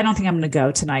like, I don't think I'm going to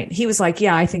go tonight. He was like,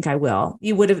 yeah, I think I will.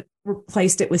 You would have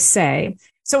replaced it with say.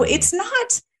 So it's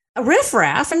not a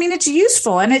riffraff. I mean, it's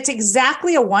useful, and it's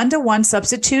exactly a one-to-one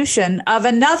substitution of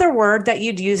another word that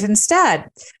you'd use instead.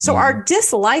 So our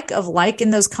dislike of like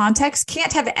in those contexts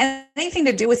can't have anything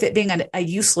to do with it being a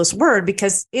useless word,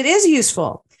 because it is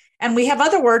useful. And we have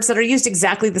other words that are used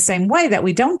exactly the same way that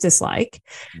we don't dislike.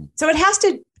 So it has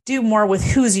to do more with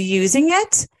who's using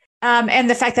it. And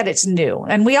the fact that it's new.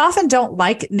 And we often don't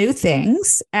like new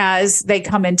things as they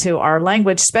come into our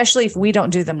language, especially if we don't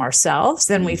do them ourselves.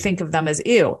 Then we think of them as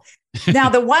ew. Now,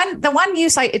 the one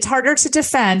use it's harder to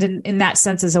defend in that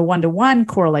sense as a one-to-one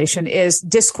correlation is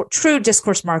true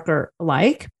discourse marker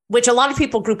like, which a lot of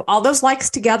people group all those likes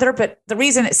together. But the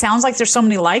reason it sounds like there's so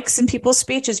many likes in people's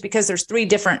speech is because there's 3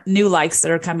 different new likes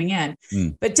that are coming in.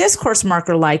 But discourse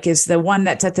marker like is the one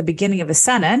that's at the beginning of a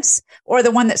sentence, or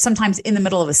the one that's sometimes in the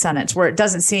middle of a sentence where it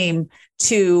doesn't seem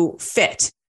to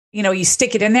fit. You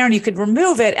stick it in there and you could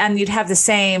remove it and you'd have the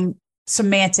same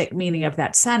semantic meaning of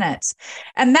that sentence.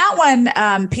 And that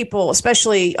one, people,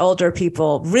 especially older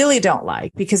people, really don't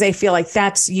like because they feel like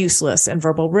that's useless and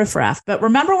verbal riffraff. But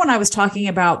remember when I was talking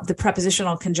about the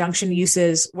prepositional conjunction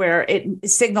uses where it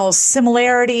signals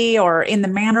similarity or in the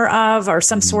manner of or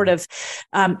some sort of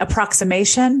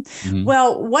approximation?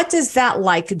 Well, what does that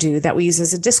like do that we use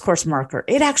as a discourse marker?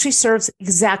 It actually serves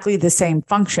exactly the same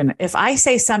function. If I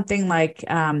say something like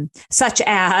such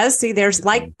as, see, there's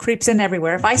like creeps in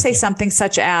everywhere. If I say something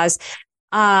such as,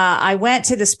 I went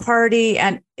to this party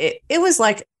and it was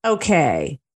like,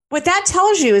 okay. What that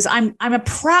tells you is I'm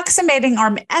approximating, or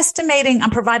I'm estimating, I'm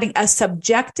providing a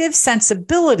subjective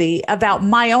sensibility about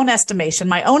my own estimation,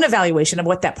 my own evaluation of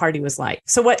what that party was like.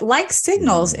 So what like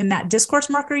signals in that discourse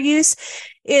marker use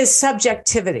is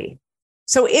subjectivity.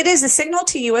 So it is a signal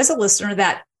to you as a listener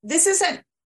that this isn't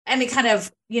any kind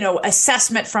of,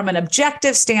 assessment from an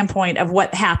objective standpoint of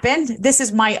what happened. This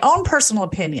is my own personal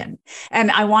opinion. And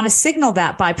I want to signal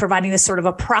that by providing this sort of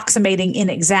approximating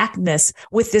inexactness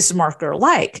with this marker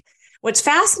like. What's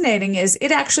fascinating is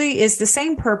it actually is the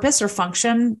same purpose or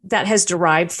function that has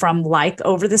derived from like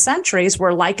over the centuries,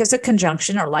 where like as a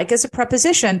conjunction or like as a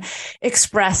preposition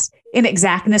expressed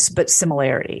inexactness but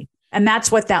similarity. And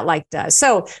that's what that like does.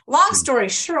 So long story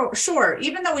short,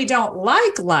 even though we don't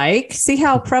like, see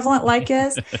how prevalent like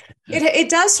is? It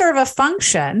does serve a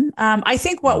function. I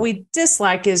think what we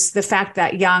dislike is the fact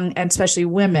that young and especially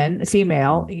women,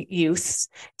 female youths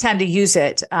tend to use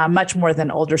it much more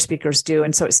than older speakers do.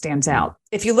 And so it stands out.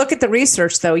 If you look at the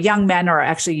research, though, young men are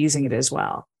actually using it as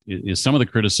well. Is some of the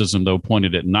criticism, though,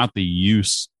 pointed at not the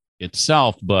use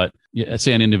itself, but let's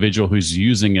say an individual who's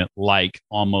using it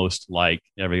almost like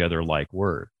every other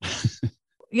word.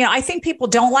 I think people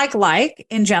don't like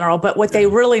in general, but what they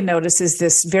really notice is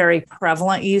this very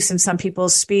prevalent use in some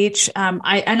people's speech.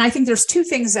 I think there's two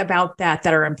things about that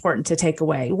are important to take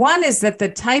away. One is that the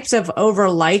types of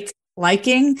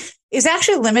liking is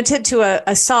actually limited to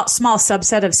a small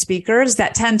subset of speakers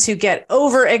that tend to get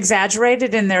over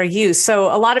exaggerated in their use.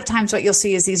 So a lot of times what you'll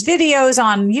see is these videos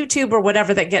on YouTube or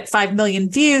whatever that get 5 million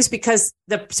views because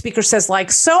the speaker says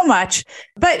so much.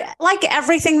 But like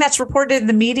everything that's reported in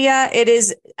the media, it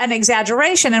is an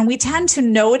exaggeration. And we tend to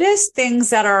notice things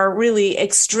that are really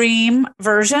extreme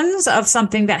versions of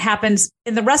something that happens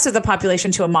in the rest of the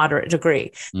population to a moderate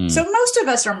degree. So most of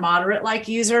us are moderate like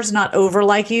users, not over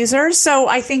like users. So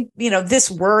I think, this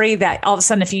worry that all of a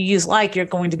sudden, if you use you're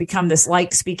going to become this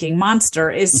speaking monster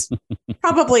is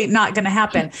probably not going to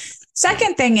happen.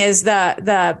 Second thing is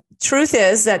the truth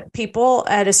is that people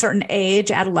at a certain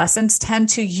age, adolescents, tend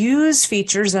to use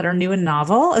features that are new and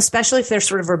novel, especially if they're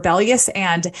sort of rebellious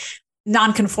and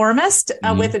nonconformist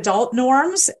with adult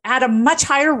norms at a much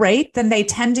higher rate than they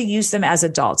tend to use them as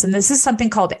adults. And this is something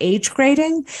called age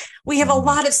grading. We have a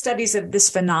lot of studies of this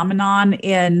phenomenon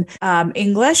in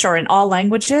English or in all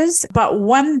languages. But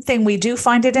one thing we do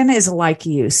find it in is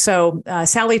use. So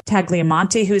Sally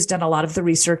Tagliamonte, who's done a lot of the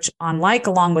research on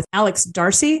along with Alex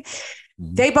Darcy,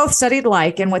 they both studied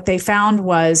and what they found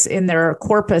was in their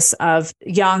corpus of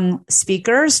young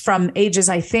speakers from ages,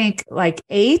 I think,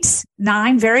 8,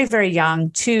 9, very, very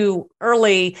young to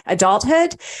early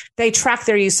adulthood, they tracked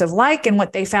their use of and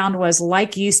what they found was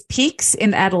use peaks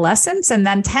in adolescence and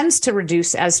then tends to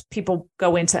reduce as people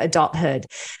go into adulthood.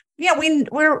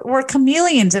 We're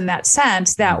chameleons in that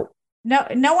sense that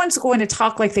no one's going to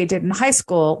talk like they did in high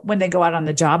school when they go out on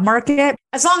the job market,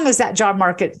 as long as that job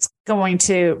market's going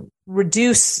to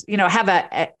reduce, have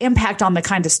an impact on the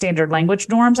kind of standard language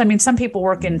norms. I mean, some people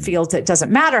work in fields that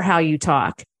doesn't matter how you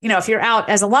talk. If you're out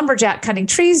as a lumberjack cutting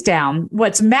trees down,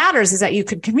 what matters is that you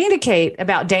could communicate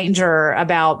about danger,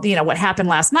 about, what happened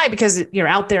last night because you're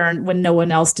out there and when no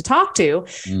one else to talk to.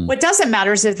 What doesn't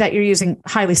matter is that you're using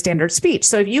highly standard speech.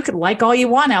 So you could all you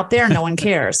want out there, no one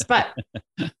cares. But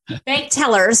bank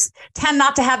tellers tend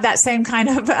not to have that same kind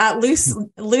of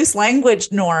loose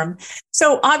language norm.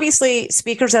 So obviously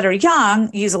speakers that are young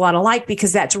use a lot of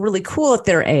because that's really cool at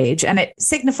their age. And it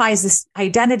signifies this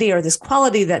identity or this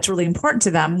quality that's really important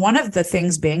to them. One of the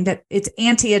things being that it's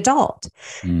anti-adult.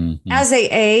 As they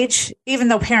age, even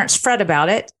though parents fret about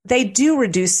it, they do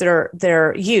reduce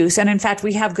their use. And in fact,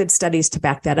 we have good studies to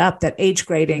back that up, that age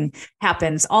grading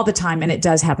happens all the time. And it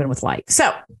does happen with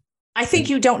So I think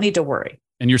you don't need to worry.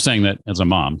 And you're saying that as a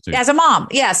mom, too. As a mom,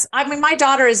 yes. I mean, my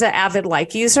daughter is an avid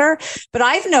user, but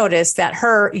I've noticed that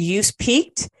her use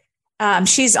peaked.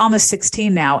 She's almost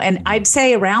 16 now. And I'd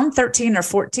say around 13 or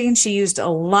 14, she used a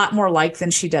lot more than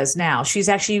she does now. She's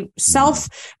actually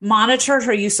self-monitored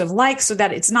her use of so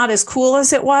that it's not as cool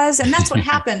as it was. And that's what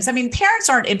happens. I mean, parents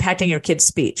aren't impacting your kid's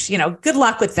speech. Good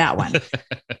luck with that one.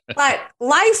 But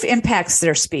life impacts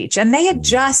their speech. And they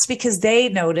adjust because they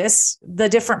notice the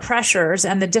different pressures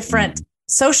and the different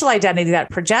social identity that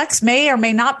projects may or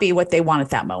may not be what they want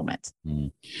at that moment.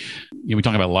 We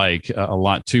talk about a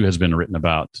lot too has been written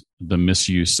about the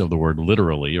misuse of the word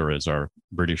literally, or as our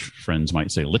British friends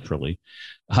might say, literally.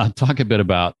 Talk a bit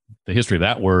about the history of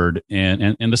that word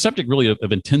and the subject really of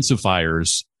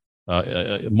intensifiers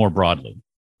more broadly.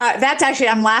 That's actually,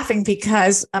 I'm laughing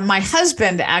because my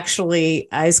husband actually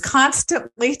is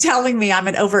constantly telling me I'm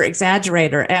an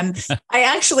over-exaggerator. And I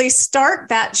actually start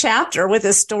that chapter with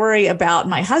a story about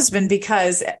my husband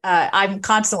because I'm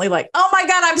constantly oh my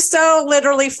God, I'm so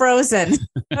literally frozen.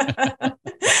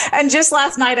 And just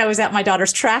last night, I was at my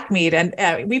daughter's track meet and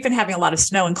we've been having a lot of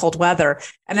snow and cold weather.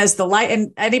 And as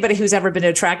and anybody who's ever been to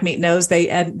a track meet knows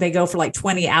they go for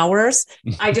 20 hours.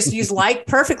 I just used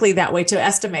perfectly that way to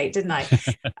estimate, didn't I?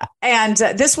 And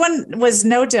this one was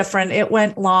no different. It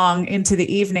went long into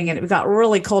the evening and it got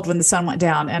really cold when the sun went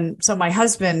down. And so my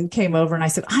husband came over and I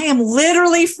said, I am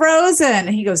literally frozen.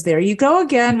 And he goes, there you go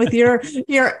again with your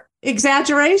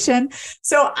exaggeration.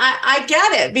 So I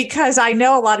get it because I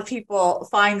know a lot of people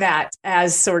find that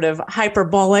as sort of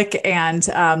hyperbolic and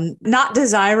not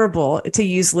desirable to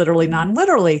use literally,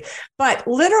 non-literally. But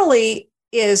literally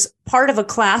is part of a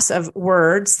class of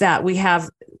words that we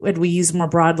use more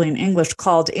broadly in English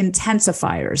called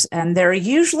intensifiers. And they're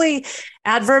usually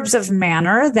adverbs of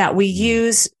manner that we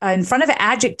use in front of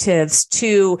adjectives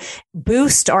to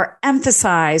boost or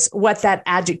emphasize what that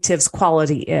adjective's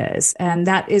quality is. And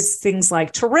that is things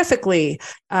like terrifically,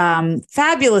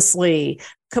 fabulously,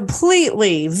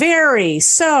 completely, very,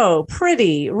 so,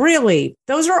 pretty, really.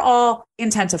 Those are all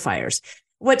intensifiers.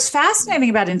 What's fascinating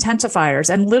about intensifiers,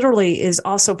 and literally is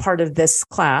also part of this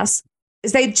class,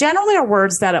 is they generally are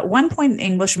words that at one point in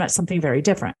English meant something very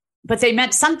different. But they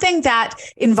meant something that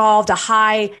involved a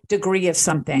high degree of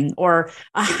something, or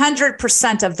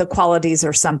 100% of the qualities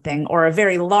or something, or a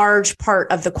very large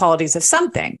part of the qualities of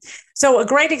something. So a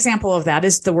great example of that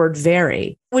is the word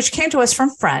very, which came to us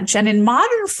from French. And in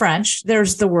modern French,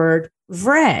 there's the word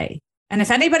vrai. And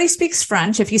if anybody speaks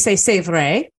French, if you say c'est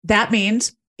vrai, that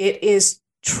means it is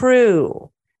true.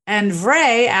 And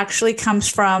vrai actually comes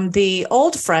from the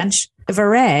Old French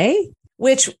vrai,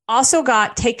 which also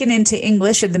got taken into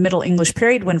English in the Middle English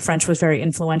period when French was very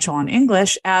influential on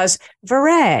English as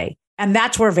vrai. And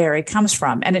that's where very comes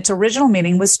from. And its original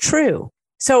meaning was true.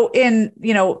 So in,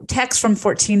 texts from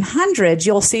 1400,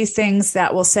 you'll see things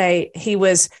that will say he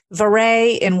was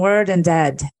vrai in word and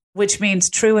deed, which means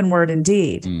true in word and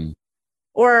deed.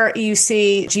 Or you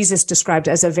see Jesus described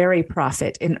as a very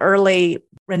prophet in early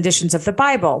renditions of the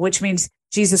Bible, which means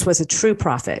Jesus was a true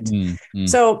prophet.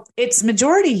 So its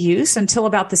majority use until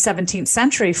about the 17th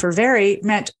century for very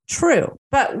meant true.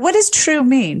 But what does true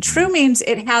mean? True means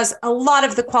it has a lot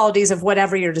of the qualities of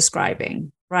whatever you're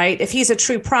describing, right? If he's a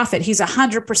true prophet, he's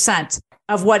 100%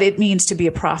 of what it means to be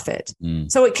a prophet.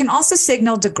 So it can also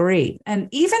signal degree. And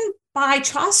even by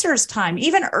Chaucer's time,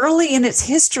 even early in its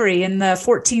history in the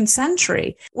 14th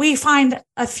century, we find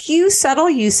a few subtle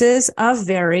uses of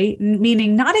very,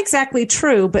 meaning not exactly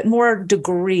true, but more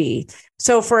degree.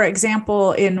 So, for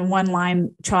example, in one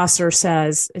line, Chaucer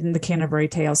says in the Canterbury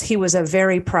Tales, he was a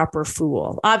very proper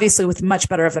fool, obviously with much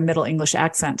better of a Middle English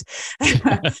accent.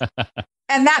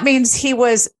 And that means he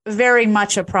was very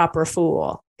much a proper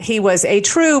fool. He was a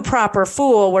true proper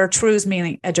fool, where true's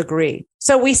meaning a degree.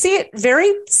 So we see it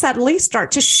very subtly start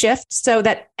to shift so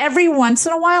that every once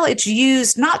in a while it's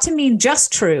used not to mean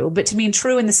just true, but to mean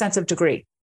true in the sense of degree.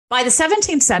 By the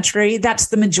 17th century, that's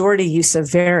the majority use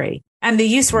of very. And the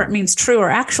use where it means true or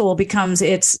actual becomes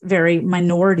its very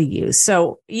minority use.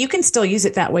 So you can still use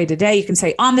it that way today. You can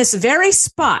say, on this very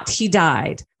spot, he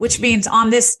died, which means on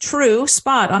this true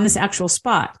spot, on this actual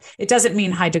spot. It doesn't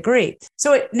mean high degree.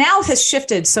 So it now has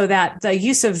shifted so that the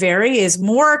use of very is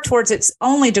more towards its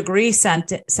only degree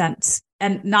sense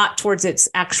and not towards its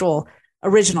actual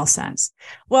original sense.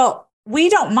 Well, we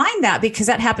don't mind that because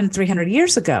that happened 300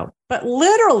 years ago, but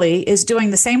literally is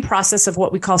doing the same process of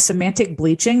what we call semantic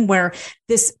bleaching, where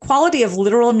this quality of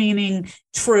literal meaning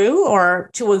true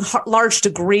or to a large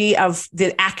degree of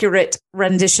the accurate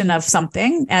rendition of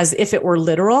something as if it were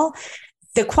literal,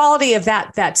 the quality of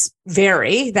that's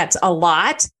a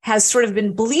lot, has sort of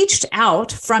been bleached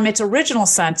out from its original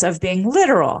sense of being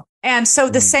literal. And so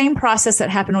the same process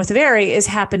that happened with very is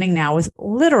happening now with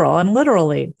literal and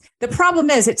literally. The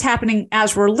problem is it's happening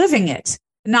as we're living it,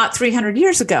 not 300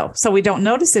 years ago. So we don't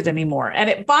notice it anymore. And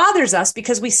it bothers us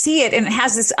because we see it and it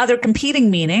has this other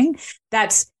competing meaning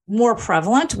that's more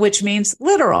prevalent, which means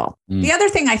literal. The other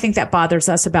thing I think that bothers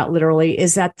us about literally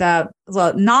is that the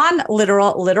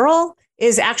non-literal literal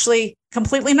is actually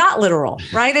completely not literal,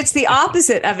 right? It's the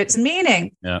opposite of its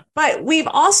meaning. Yeah. But we've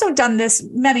also done this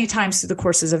many times through the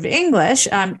courses of English.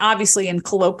 Obviously, in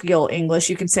colloquial English,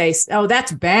 you can say, oh,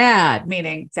 that's bad,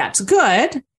 meaning that's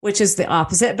good, which is the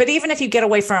opposite. But even if you get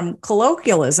away from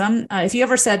colloquialism, if you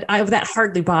ever said, oh, that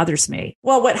hardly bothers me.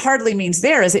 Well, what hardly means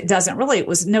there is it doesn't really. It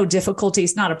was no difficulty.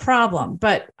 It's not a problem.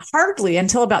 But hardly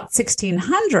until about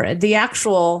 1600, the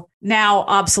actual now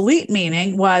obsolete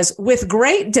meaning was with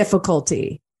great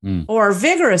difficulty. Or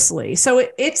vigorously. So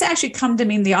it's actually come to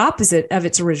mean the opposite of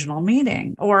its original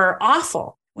meaning, or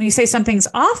awful. When you say something's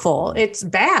awful, it's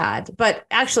bad, but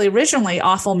actually originally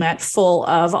awful meant full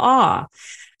of awe.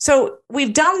 So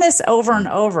we've done this over and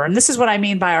over. And this is what I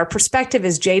mean by our perspective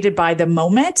is jaded by the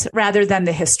moment rather than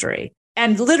the history.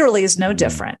 And literally is no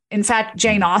different. In fact,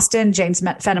 Jane Austen, James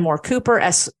Fenimore Cooper,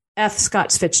 F.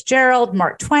 Scott Fitzgerald,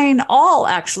 Mark Twain, all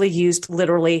actually used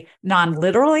literally,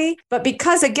 non-literally. But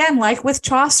because, again, like with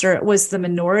Chaucer, it was the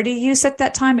minority use at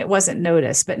that time, it wasn't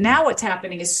noticed. But now what's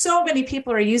happening is so many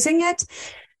people are using it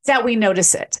that we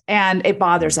notice it and it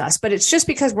bothers us. But it's just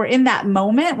because we're in that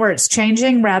moment where it's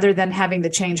changing rather than having the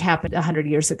change happen 100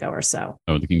 years ago or so.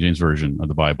 Oh, the King James Version of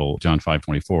the Bible, John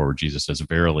 5:24, where Jesus says,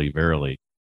 verily, verily,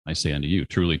 I say unto you,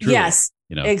 truly, truly. Yes,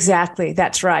 exactly.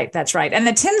 That's right. That's right. And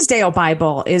the Tinsdale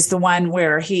Bible is the one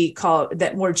where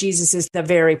where Jesus is the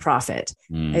very prophet,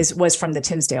 was from the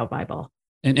Tinsdale Bible.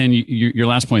 And your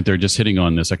last point there, just hitting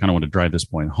on this, I kind of want to drive this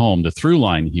point home. The through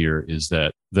line here is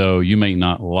that though you may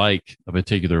not like a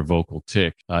particular vocal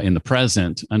tick in the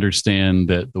present, understand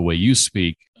that the way you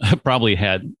speak probably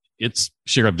had its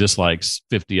share of dislikes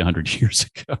 50, 100 years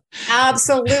ago.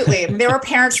 Absolutely. There were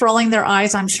parents rolling their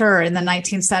eyes, I'm sure, in the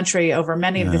 19th century over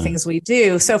many of the things we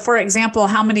do. So, for example,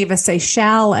 how many of us say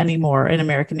shall anymore in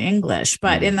American English?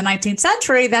 But in the 19th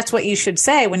century, that's what you should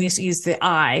say when you use the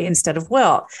I instead of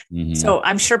will. Mm-hmm. So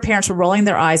I'm sure parents were rolling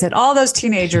their eyes at all those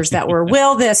teenagers that were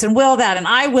will this and will that, and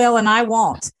I will and I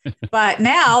won't. But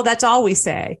now that's all we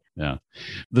say. Yeah.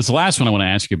 This last one I want to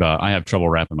ask you about, I have trouble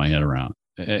wrapping my head around.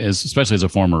 Especially as a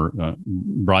former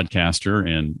broadcaster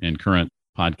and current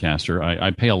podcaster, I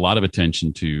pay a lot of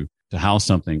attention to how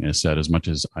something is said as much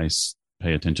as I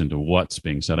pay attention to what's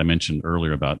being said. I mentioned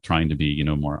earlier about trying to be,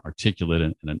 more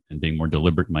articulate and being more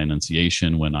deliberate in my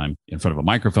enunciation when I'm in front of a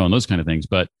microphone, those kind of things.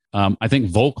 But I think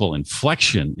vocal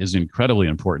inflection is incredibly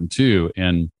important too.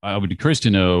 And I would be curious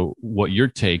to know what your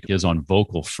take is on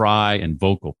vocal fry and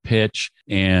vocal pitch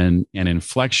and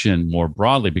inflection more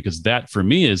broadly, because that for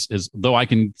me is though I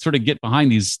can sort of get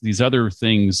behind these other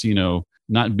things,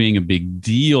 not being a big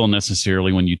deal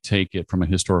necessarily when you take it from a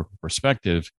historical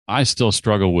perspective, I still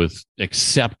struggle with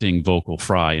accepting vocal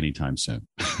fry anytime soon.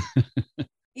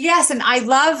 Yes. And I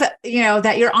love,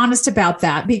 that you're honest about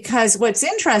that, because what's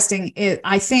interesting is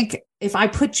I think if I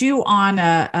put you on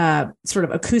a sort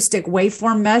of acoustic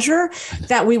waveform measure,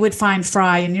 that we would find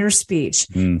fry in your speech,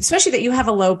 especially that you have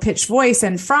a low pitched voice.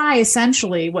 And fry,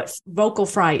 essentially what vocal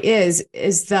fry is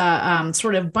the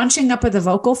sort of bunching up of the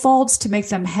vocal folds to make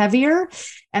them heavier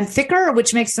and thicker,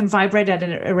 which makes them vibrate at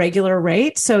an irregular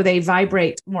rate. So they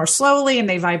vibrate more slowly and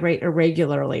they vibrate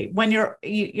irregularly. When you're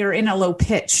in a low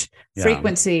pitch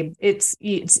frequency, it's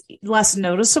less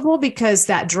noticeable because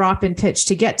that drop in pitch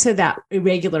to get to that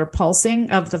irregular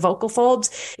pulsing of the vocal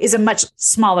folds is a much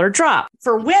smaller drop.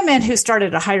 For women who start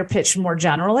at a higher pitch more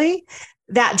generally,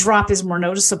 that drop is more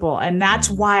noticeable. And that's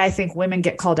why I think women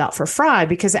get called out for fry,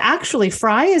 because actually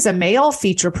fry is a male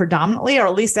feature predominantly, or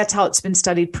at least that's how it's been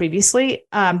studied previously.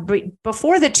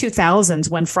 Before the 2000s,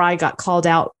 when fry got called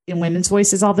out in women's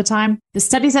voices all the time, the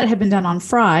studies that had been done on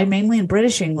fry, mainly in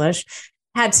British English,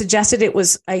 had suggested it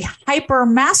was a hyper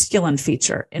masculine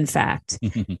feature, in fact.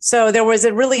 So there was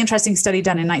a really interesting study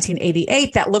done in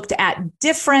 1988 that looked at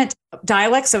different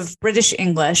dialects of British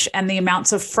English and the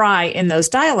amounts of fry in those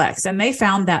dialects. And they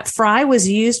found that fry was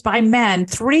used by men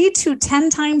 3 to 10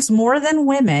 times more than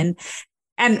women.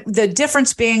 And the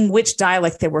difference being which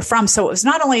dialect they were from. So it was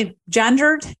not only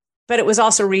gendered, but it was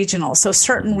also regional. So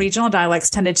certain regional dialects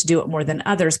tended to do it more than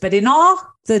others. But in all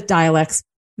the dialects,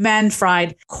 men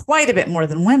fried quite a bit more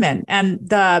than women. And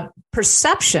the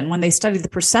perception, when they studied the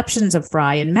perceptions of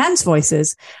fry in men's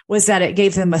voices, was that it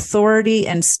gave them authority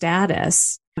and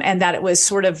status, and that it was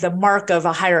sort of the mark of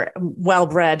a higher,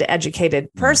 well-bred,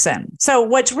 educated person. So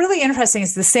what's really interesting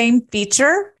is the same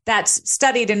feature that's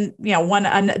studied in,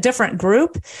 a different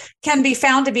group can be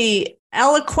found to be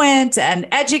eloquent and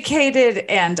educated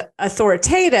and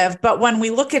authoritative. But when we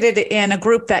look at it in a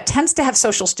group that tends to have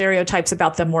social stereotypes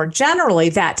about them more generally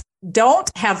that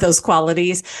don't have those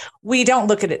qualities, we don't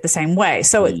look at it the same way.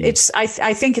 So I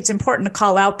think it's important to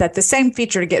call out that the same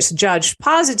feature gets judged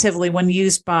positively when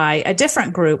used by a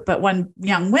different group. But when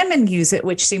young women use it,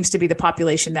 which seems to be the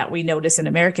population that we notice in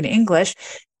American English,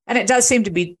 and it does seem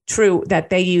to be true that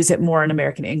they use it more in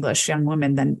American English, young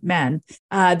women, than men,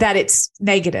 that it's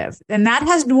negative. And that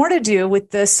has more to do with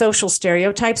the social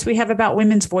stereotypes we have about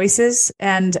women's voices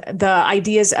and the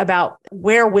ideas about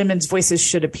where women's voices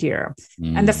should appear.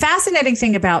 And the fascinating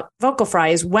thing about vocal fry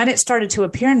is when it started to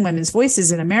appear in women's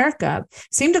voices in America,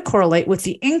 seemed to correlate with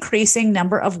the increasing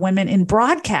number of women in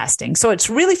broadcasting. So it's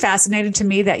really fascinating to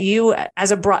me that you,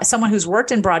 as someone who's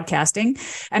worked in broadcasting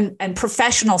and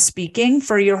professional speaking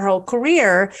for your whole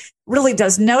career, really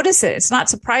does notice it. It's not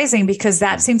surprising because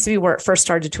that seems to be where it first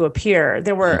started to appear.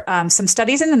 There were some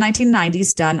studies in the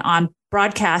 1990s done on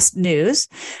broadcast news,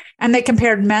 and they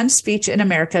compared men's speech in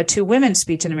America to women's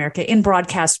speech in America in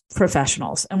broadcast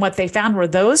professionals. And what they found were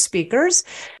those speakers,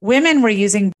 women were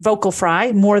using vocal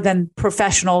fry more than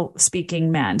professional speaking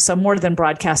men. So more than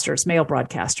broadcasters, male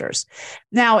broadcasters.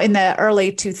 Now in the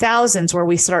early 2000s, where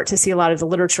we start to see a lot of the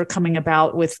literature coming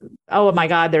about with, oh my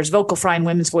God, there's vocal fry in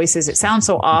women's voices. It sounds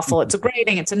so awful. It's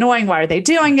grating. It's annoying. Why are they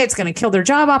doing it? It's going to kill their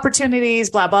job opportunities,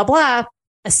 blah, blah, blah.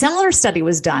 A similar study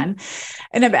was done,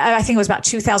 and I think it was about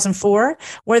 2004,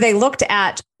 where they looked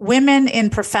at women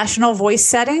in professional voice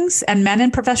settings and men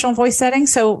in professional voice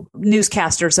settings, so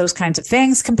newscasters, those kinds of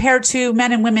things, compared to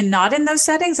men and women not in those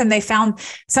settings. And they found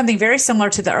something very similar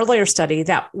to the earlier study,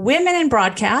 that women in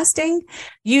broadcasting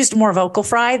used more vocal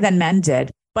fry than men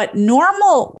did. But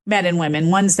normal men and women,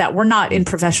 ones that were not in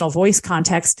professional voice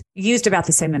context, used about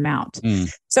the same amount.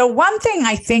 So one thing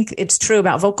I think it's true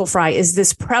about vocal fry is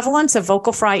this prevalence of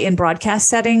vocal fry in broadcast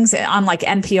settings on like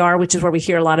NPR, which is where we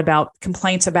hear a lot about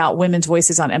complaints about women's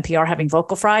voices on NPR having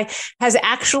vocal fry, has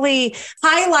actually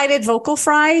highlighted vocal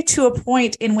fry to a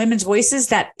point in women's voices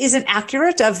that isn't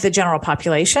accurate of the general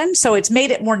population. So it's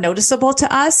made it more noticeable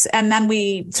to us. And then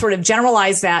we sort of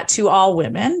generalize that to all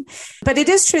women. But it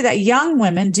is true that young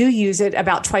women do use it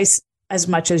about twice as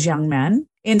much as young men.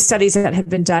 In studies that have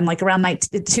been done, like around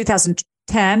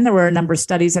 2010, there were a number of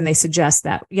studies, and they suggest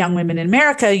that young women in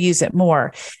America use it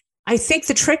more. I think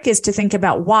the trick is to think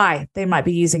about why they might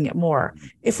be using it more.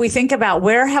 If we think about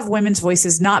where have women's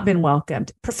voices not been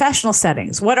welcomed, professional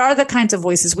settings, what are the kinds of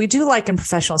voices we do like in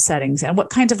professional settings, and what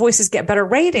kinds of voices get better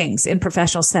ratings in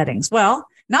professional settings? Well,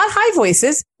 not high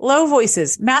voices, low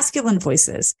voices, masculine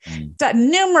voices. That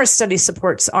numerous studies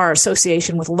supports our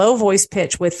association with low voice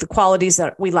pitch, with the qualities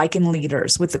that we like in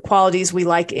leaders, with the qualities we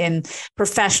like in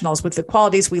professionals, with the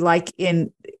qualities we like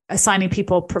in assigning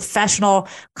people professional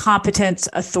competence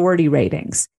authority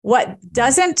ratings. What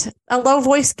doesn't a low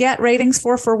voice get ratings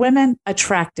for women?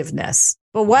 Attractiveness.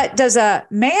 But what does a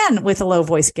man with a low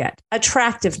voice get?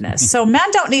 Attractiveness. So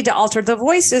men don't need to alter the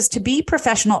voices to be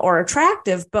professional or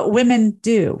attractive, but women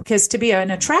do. Because to be an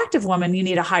attractive woman, you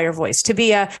need a higher voice. To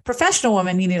be a professional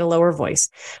woman, you need a lower voice.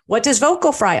 What does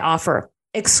vocal fry offer?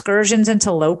 Excursions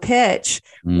into low pitch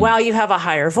while you have a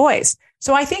higher voice.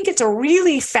 So I think it's a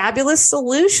really fabulous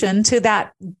solution to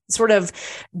that sort of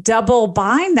double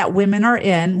bind that women are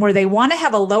in, where they want to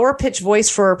have a lower pitch voice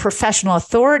for a professional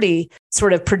authority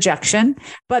sort of projection,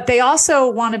 but they also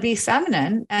want to be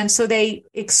feminine. And so they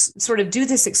sort of do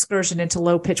this excursion into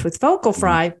low pitch with vocal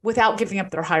fry without giving up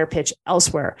their higher pitch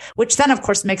elsewhere, which then, of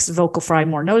course, makes the vocal fry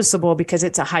more noticeable because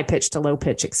it's a high pitch to low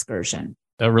pitch excursion.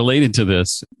 Related to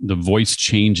this, the voice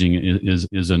changing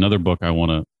is another book I want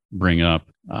to bring up.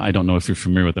 I don't know if you're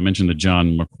familiar with, I mentioned the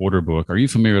John McWhorter book. Are you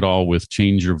familiar at all with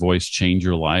Change Your Voice, Change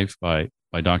Your Life by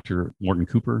Dr. Morton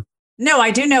Cooper? No,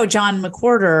 I do know John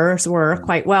McWhorter's work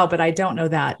quite well, but I don't know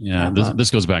that. Yeah,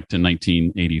 this goes back to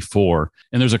 1984.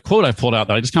 And there's a quote I pulled out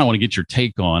that I just kind of want to get your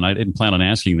take on. I didn't plan on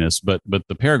asking this, but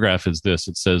the paragraph is this.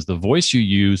 It says, the voice you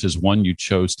use is one you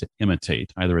chose to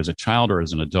imitate, either as a child or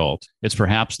as an adult. It's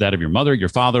perhaps that of your mother, your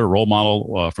father, a role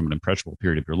model from an impressionable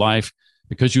period of your life.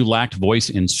 Because you lacked voice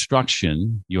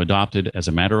instruction, you adopted as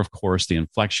a matter of course the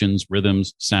inflections,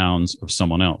 rhythms, sounds of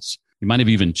someone else. You might have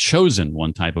even chosen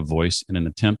one type of voice in an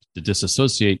attempt to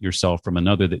disassociate yourself from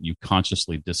another that you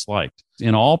consciously disliked.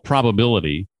 In all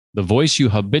probability, the voice you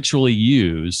habitually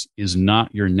use is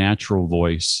not your natural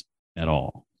voice at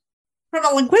all. From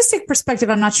a linguistic perspective,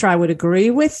 I'm not sure I would agree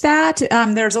with that.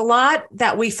 There's a lot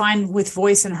that we find with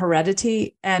voice and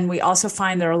heredity, and we also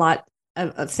find there are a lot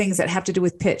of things that have to do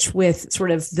with pitch, with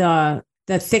sort of the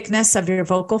thickness of your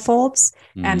vocal folds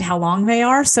and how long they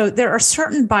are. So there are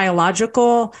certain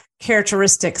biological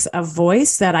characteristics of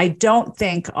voice that I don't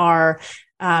think are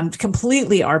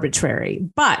completely arbitrary.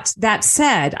 But that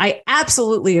said, I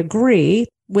absolutely agree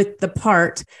with the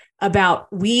part about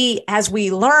as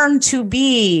we learn to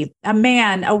be a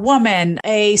man, a woman,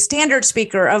 a standard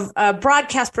speaker, a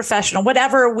broadcast professional,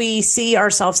 whatever we see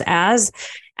ourselves as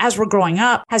we're growing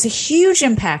up, has a huge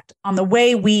impact on the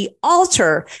way we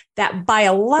alter that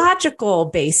biological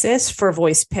basis for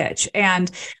voice pitch. And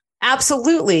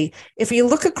absolutely, if you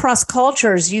look across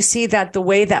cultures, you see that the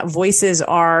way that voices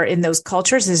are in those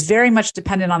cultures is very much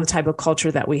dependent on the type of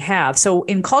culture that we have. So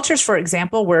in cultures, for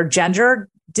example, where gender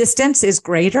distance is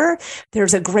greater,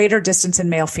 there's a greater distance in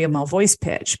male-female voice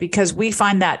pitch, because we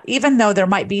find that even though there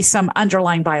might be some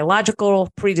underlying biological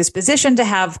predisposition to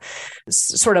have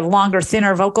sort of longer,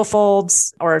 thinner vocal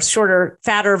folds or shorter,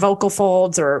 fatter vocal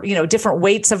folds, or, different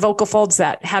weights of vocal folds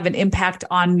that have an impact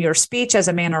on your speech as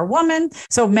a man or woman.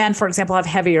 So men, for example, have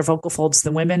heavier vocal folds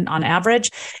than women on average.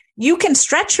 You can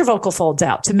stretch your vocal folds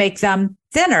out to make them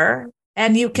thinner,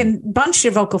 and you can bunch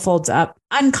your vocal folds up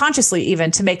unconsciously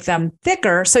even to make them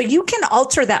thicker. So you can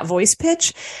alter that voice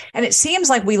pitch. And it seems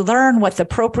like we learn what the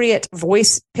appropriate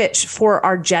voice pitch for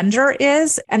our gender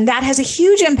is. And that has a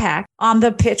huge impact on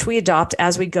the pitch we adopt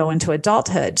as we go into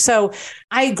adulthood. So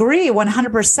I agree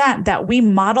 100% that we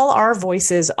model our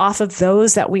voices off of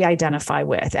those that we identify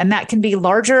with. And that can be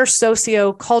larger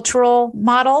socio-cultural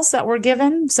models that we're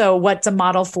given. So what's a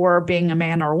model for being a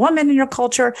man or a woman in your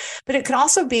culture? But it could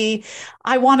also be,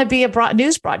 I want to be a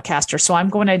news broadcaster, so I'm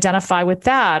going to identify with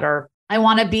that. Or I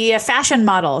want to be a fashion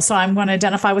model, so I'm going to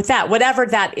identify with that. Whatever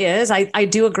that is, I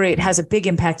do agree it has a big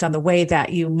impact on the way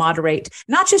that you moderate,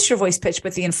 not just your voice pitch,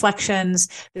 but the inflections,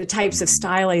 the types of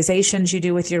stylizations you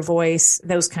do with your voice,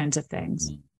 those kinds of things.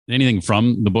 Anything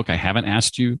from the book I haven't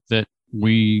asked you that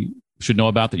we should know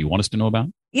about, that you want us to know about?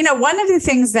 One of the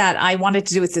things that I wanted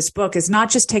to do with this book is not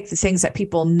just take the things that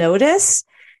people notice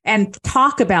and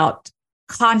talk about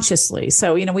consciously.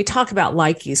 So, we talk about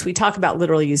like use, we talk about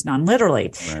literal use,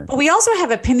 non-literally, right. But we also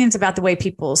have opinions about the way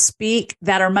people speak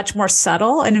that are much more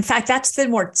subtle. And in fact, that's the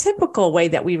more typical way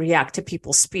that we react to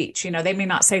people's speech. They may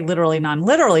not say literally,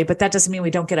 non-literally, but that doesn't mean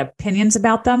we don't get opinions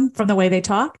about them from the way they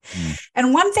talk.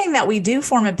 And one thing that we do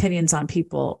form opinions on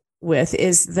people with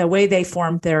is the way they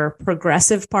form their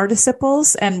progressive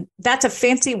participles. And that's a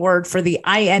fancy word for the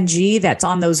ing that's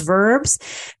on those verbs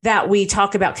that we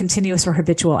talk about continuous or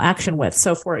habitual action with.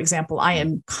 So for example, I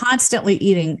am constantly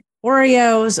eating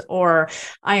Oreos, or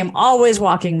I am always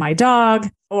walking my dog,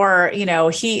 or,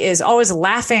 he is always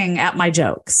laughing at my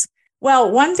jokes.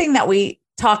 Well, one thing that we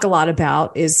talk a lot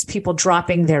about is people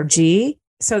dropping their G.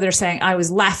 So they're saying, I was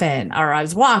laughing, or I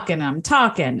was walking, I'm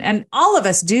talking. And all of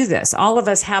us do this. All of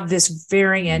us have this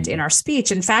variant in our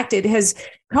speech. In fact, it has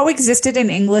coexisted in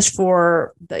English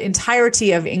for the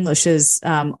entirety of English's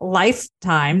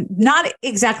lifetime, not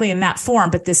exactly in that form,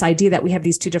 but this idea that we have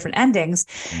these two different endings.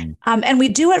 And we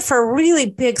do it for a really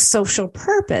big social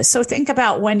purpose. So think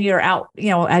about when you're out,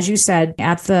 as you said,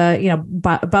 at the,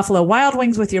 Buffalo Wild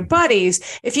Wings with your buddies.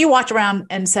 If you walked around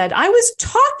and said, I was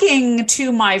talking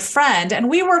to my friend and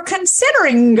we were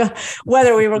considering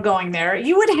whether we were going there,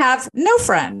 you would have no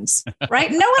friends,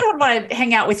 right? No one would want to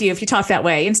hang out with you if you talk that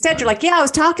way. Instead, you're like, yeah, I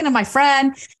was talking to my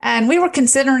friend and we were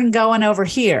considering going over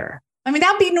here. I mean,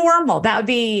 that'd be normal. That would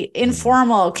be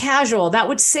informal, casual. That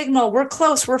would signal we're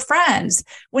close, we're friends.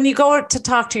 When you go to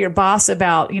talk to your boss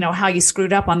about, how you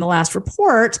screwed up on the last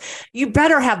report, you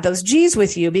better have those G's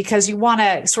with you because you want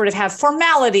to sort of have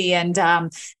formality and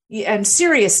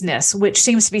seriousness, which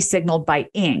seems to be signaled by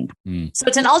ing. So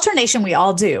it's an alternation we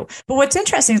all do. But what's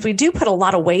interesting is we do put a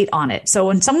lot of weight on it. So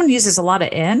when someone uses a lot of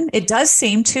in, it does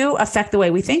seem to affect the way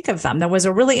we think of them. There was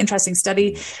a really interesting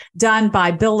study done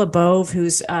by Bill LeBove,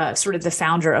 who's sort of the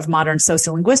founder of modern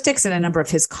sociolinguistics, and a number of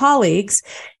his colleagues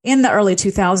in the early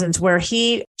 2000s, where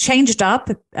he changed up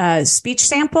speech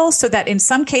samples so that in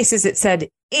some cases it said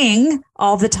ing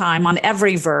all the time on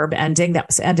every verb ending that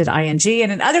was ended ing.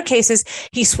 And in other cases,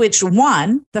 he switched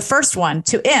the first one,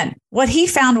 to in. What he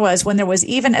found was when there was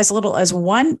even as little as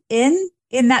one in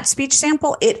that speech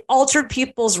sample, it altered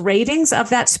people's ratings of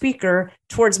that speaker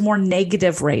towards more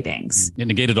negative ratings. It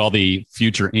negated all the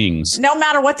future ings. No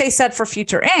matter what they said for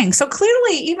future ing. So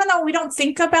clearly, even though we don't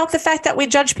think about the fact that we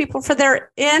judge people for their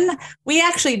in, we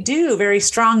actually do very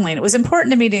strongly. And it was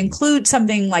important to me to include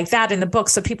something like that in the book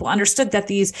so people understood that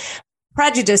these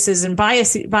prejudices and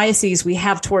biases we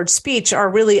have towards speech are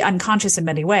really unconscious in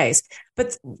many ways.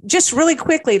 But just really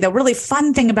quickly, the really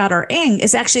fun thing about our ing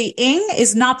is actually ing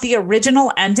is not the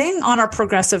original ending on our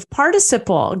progressive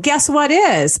participle. Guess what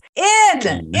is? In.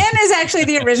 In is actually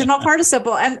the original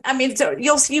participle. And I mean, so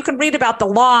you can read about the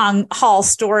long haul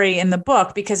story in the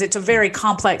book because it's a very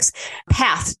complex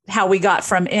path, how we got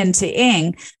from in to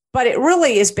ing. But it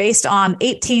really is based on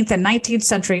 18th and 19th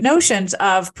century notions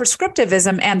of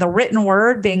prescriptivism and the written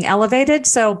word being elevated.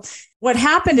 So what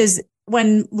happened is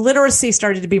when literacy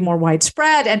started to be more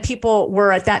widespread and people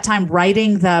were at that time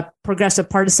writing the progressive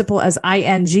participle as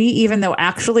ing, even though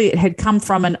actually it had come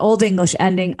from an Old English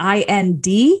ending ind.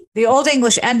 The Old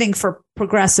English ending for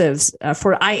progressives,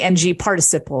 for ing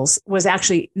participles, was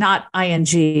actually not ing,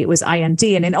 it was ind.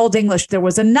 And in Old English, there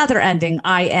was another ending,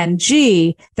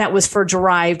 ing, that was for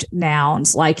derived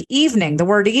nouns like evening. The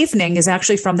word evening is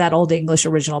actually from that Old English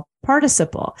original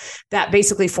participle that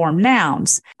basically formed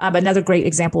nouns. Another great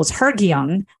example is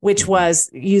hergyung, which was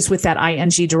used with that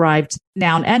ing derived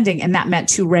noun ending, and that meant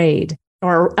to raid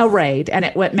or arrayed. And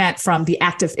it meant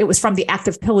it was from the act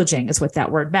of pillaging is what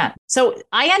that word meant. So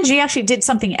ing actually did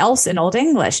something else in Old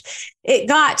English. It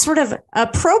got sort of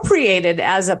appropriated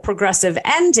as a progressive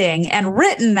ending and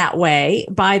written that way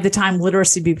by the time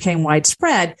literacy became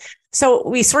widespread. So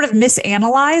we sort of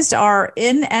misanalyzed our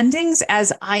in endings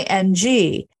as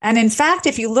ing. And in fact,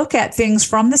 if you look at things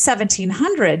from the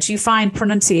 1700s, you find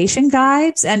pronunciation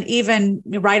guides and even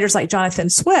writers like Jonathan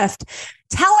Swift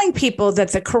telling people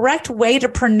that the correct way to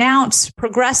pronounce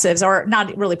progressives, or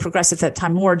not really progressives at that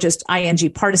time, more just ing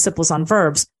participles on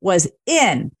verbs, was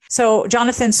in. So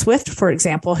Jonathan Swift, for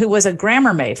example, who was a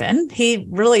grammar maven, he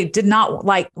really did not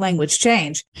like language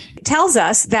change, tells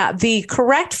us that the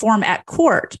correct form at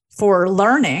court for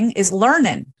learning is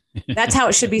learnin'. That's how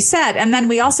it should be said. And then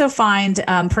we also find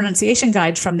pronunciation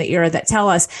guides from the era that tell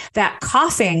us that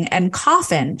coughing and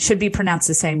coffin should be pronounced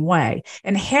the same way.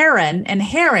 And heron and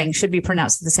herring should be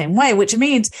pronounced the same way, which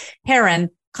means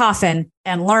heron, coffin,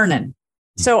 and learnin'.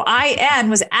 So IN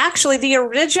was actually the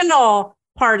original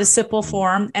participle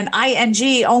form, and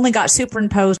ing only got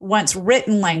superimposed once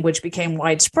written language became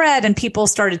widespread and people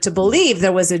started to believe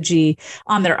there was a G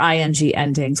on their ing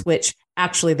endings, which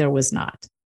actually there was not.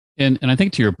 And I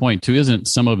think to your point, too, isn't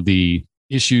some of the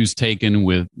issues taken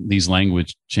with these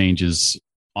language changes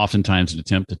oftentimes an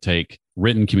attempt to take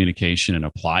written communication and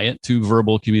apply it to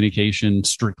verbal communication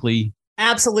strictly?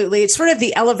 Absolutely. It's sort of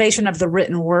the elevation of the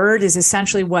written word is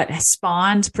essentially what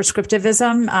spawned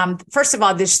prescriptivism. First of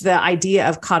all, there's the idea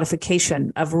of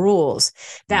codification of rules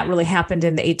that really happened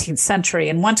in the 18th century.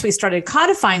 And once we started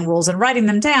codifying rules and writing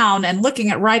them down and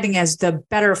looking at writing as the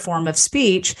better form of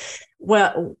speech,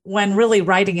 well, when really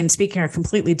writing and speaking are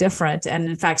completely different. And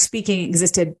in fact, speaking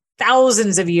existed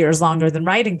thousands of years longer than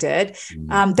writing did.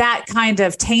 That kind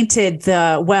of tainted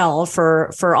the well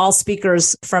for all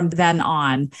speakers from then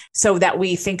on, so that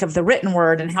we think of the written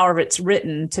word and however it's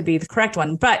written to be the correct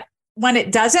one. But when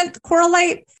it doesn't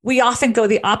correlate, we often go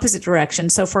the opposite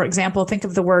direction. So for example, think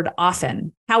of the word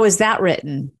often. How is that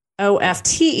written?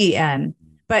 OFTEN.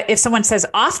 But if someone says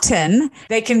often,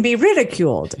 they can be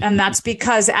ridiculed. And that's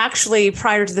because actually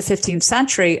prior to the 15th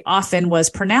century, often was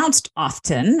pronounced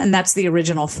often. And that's the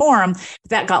original form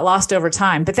that got lost over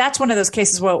time. But that's one of those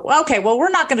cases where, okay, well, we're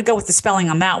not going to go with the spelling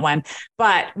on that one.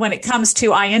 But when it comes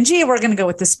to ing, we're going to go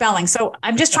with the spelling. So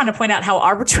I'm just trying to point out how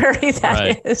arbitrary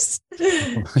that is.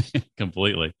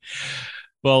 Completely.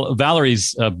 Well,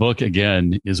 Valerie's book,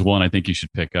 again, is one I think you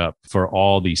should pick up for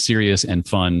all the serious and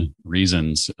fun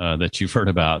reasons that you've heard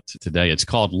about today. It's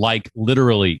called Like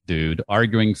Literally, Dude,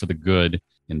 Arguing for the Good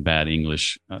in Bad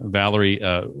English. Valerie,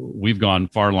 we've gone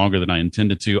far longer than I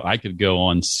intended to. I could go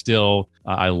on still.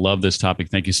 I love this topic.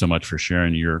 Thank you so much for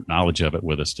sharing your knowledge of it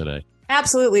with us today.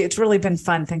 Absolutely. It's really been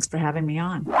fun. Thanks for having me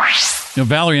on.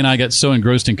 Valerie and I got so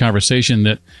engrossed in conversation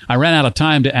that I ran out of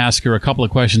time to ask her a couple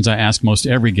of questions I ask most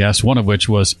every guest, one of which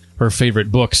was her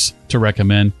favorite books to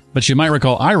recommend. But you might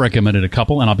recall I recommended a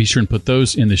couple, and I'll be sure and put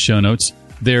those in the show notes.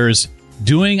 There's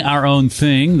Doing Our Own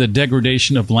Thing, The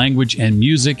Degradation of Language and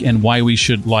Music and Why We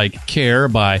Should Care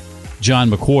by John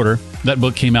McWhorter. That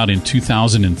book came out in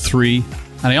 2003.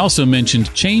 And I also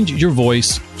mentioned Change Your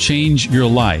Voice, Change Your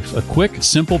Life, a quick,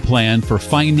 simple plan for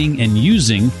finding and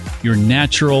using your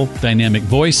natural, dynamic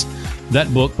voice.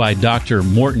 That book by Dr.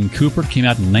 Morton Cooper came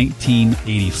out in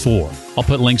 1984. I'll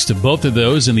put links to both of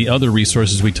those and the other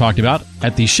resources we talked about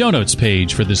at the show notes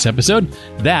page for this episode.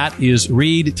 That is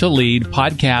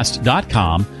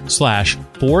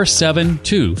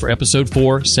readtoleadpodcast.com/472 for episode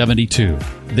 472.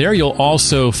 There you'll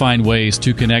also find ways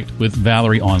to connect with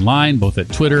Valerie online, both at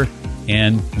Twitter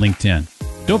and LinkedIn.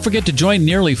 Don't forget to join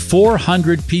nearly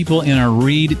 400 people in our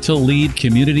Read to Lead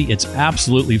community. It's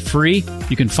absolutely free.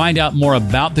 You can find out more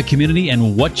about the community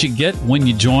and what you get when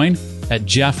you join at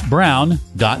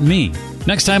jeffbrown.me.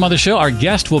 Next time on the show, our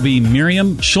guest will be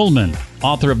Miriam Schulman,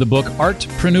 author of the book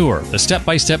Artpreneur, a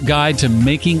step-by-step guide to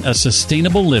making a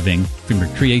sustainable living from your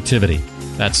creativity.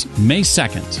 That's May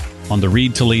 2nd on the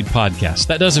Read to Lead podcast.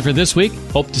 That does it for this week.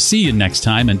 Hope to see you next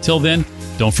time. Until then,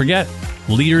 don't forget,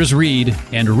 leaders read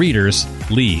and readers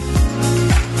lead.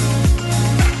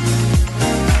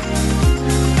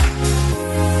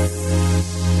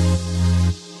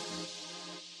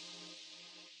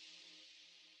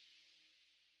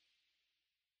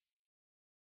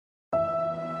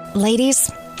 Ladies,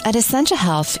 at Essentia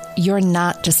Health, you're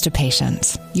not just a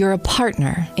patient. You're a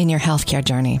partner in your healthcare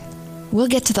journey. We'll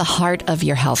get to the heart of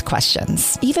your health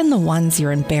questions, even the ones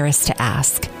you're embarrassed to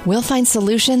ask. We'll find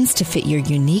solutions to fit your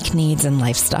unique needs and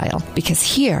lifestyle, because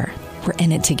here, we're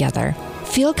in it together.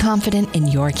 Feel confident in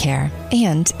your care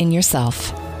and in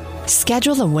yourself.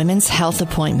 Schedule a women's health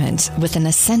appointment with an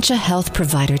Essentia Health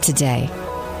provider today.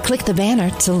 Click the banner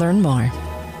to learn more.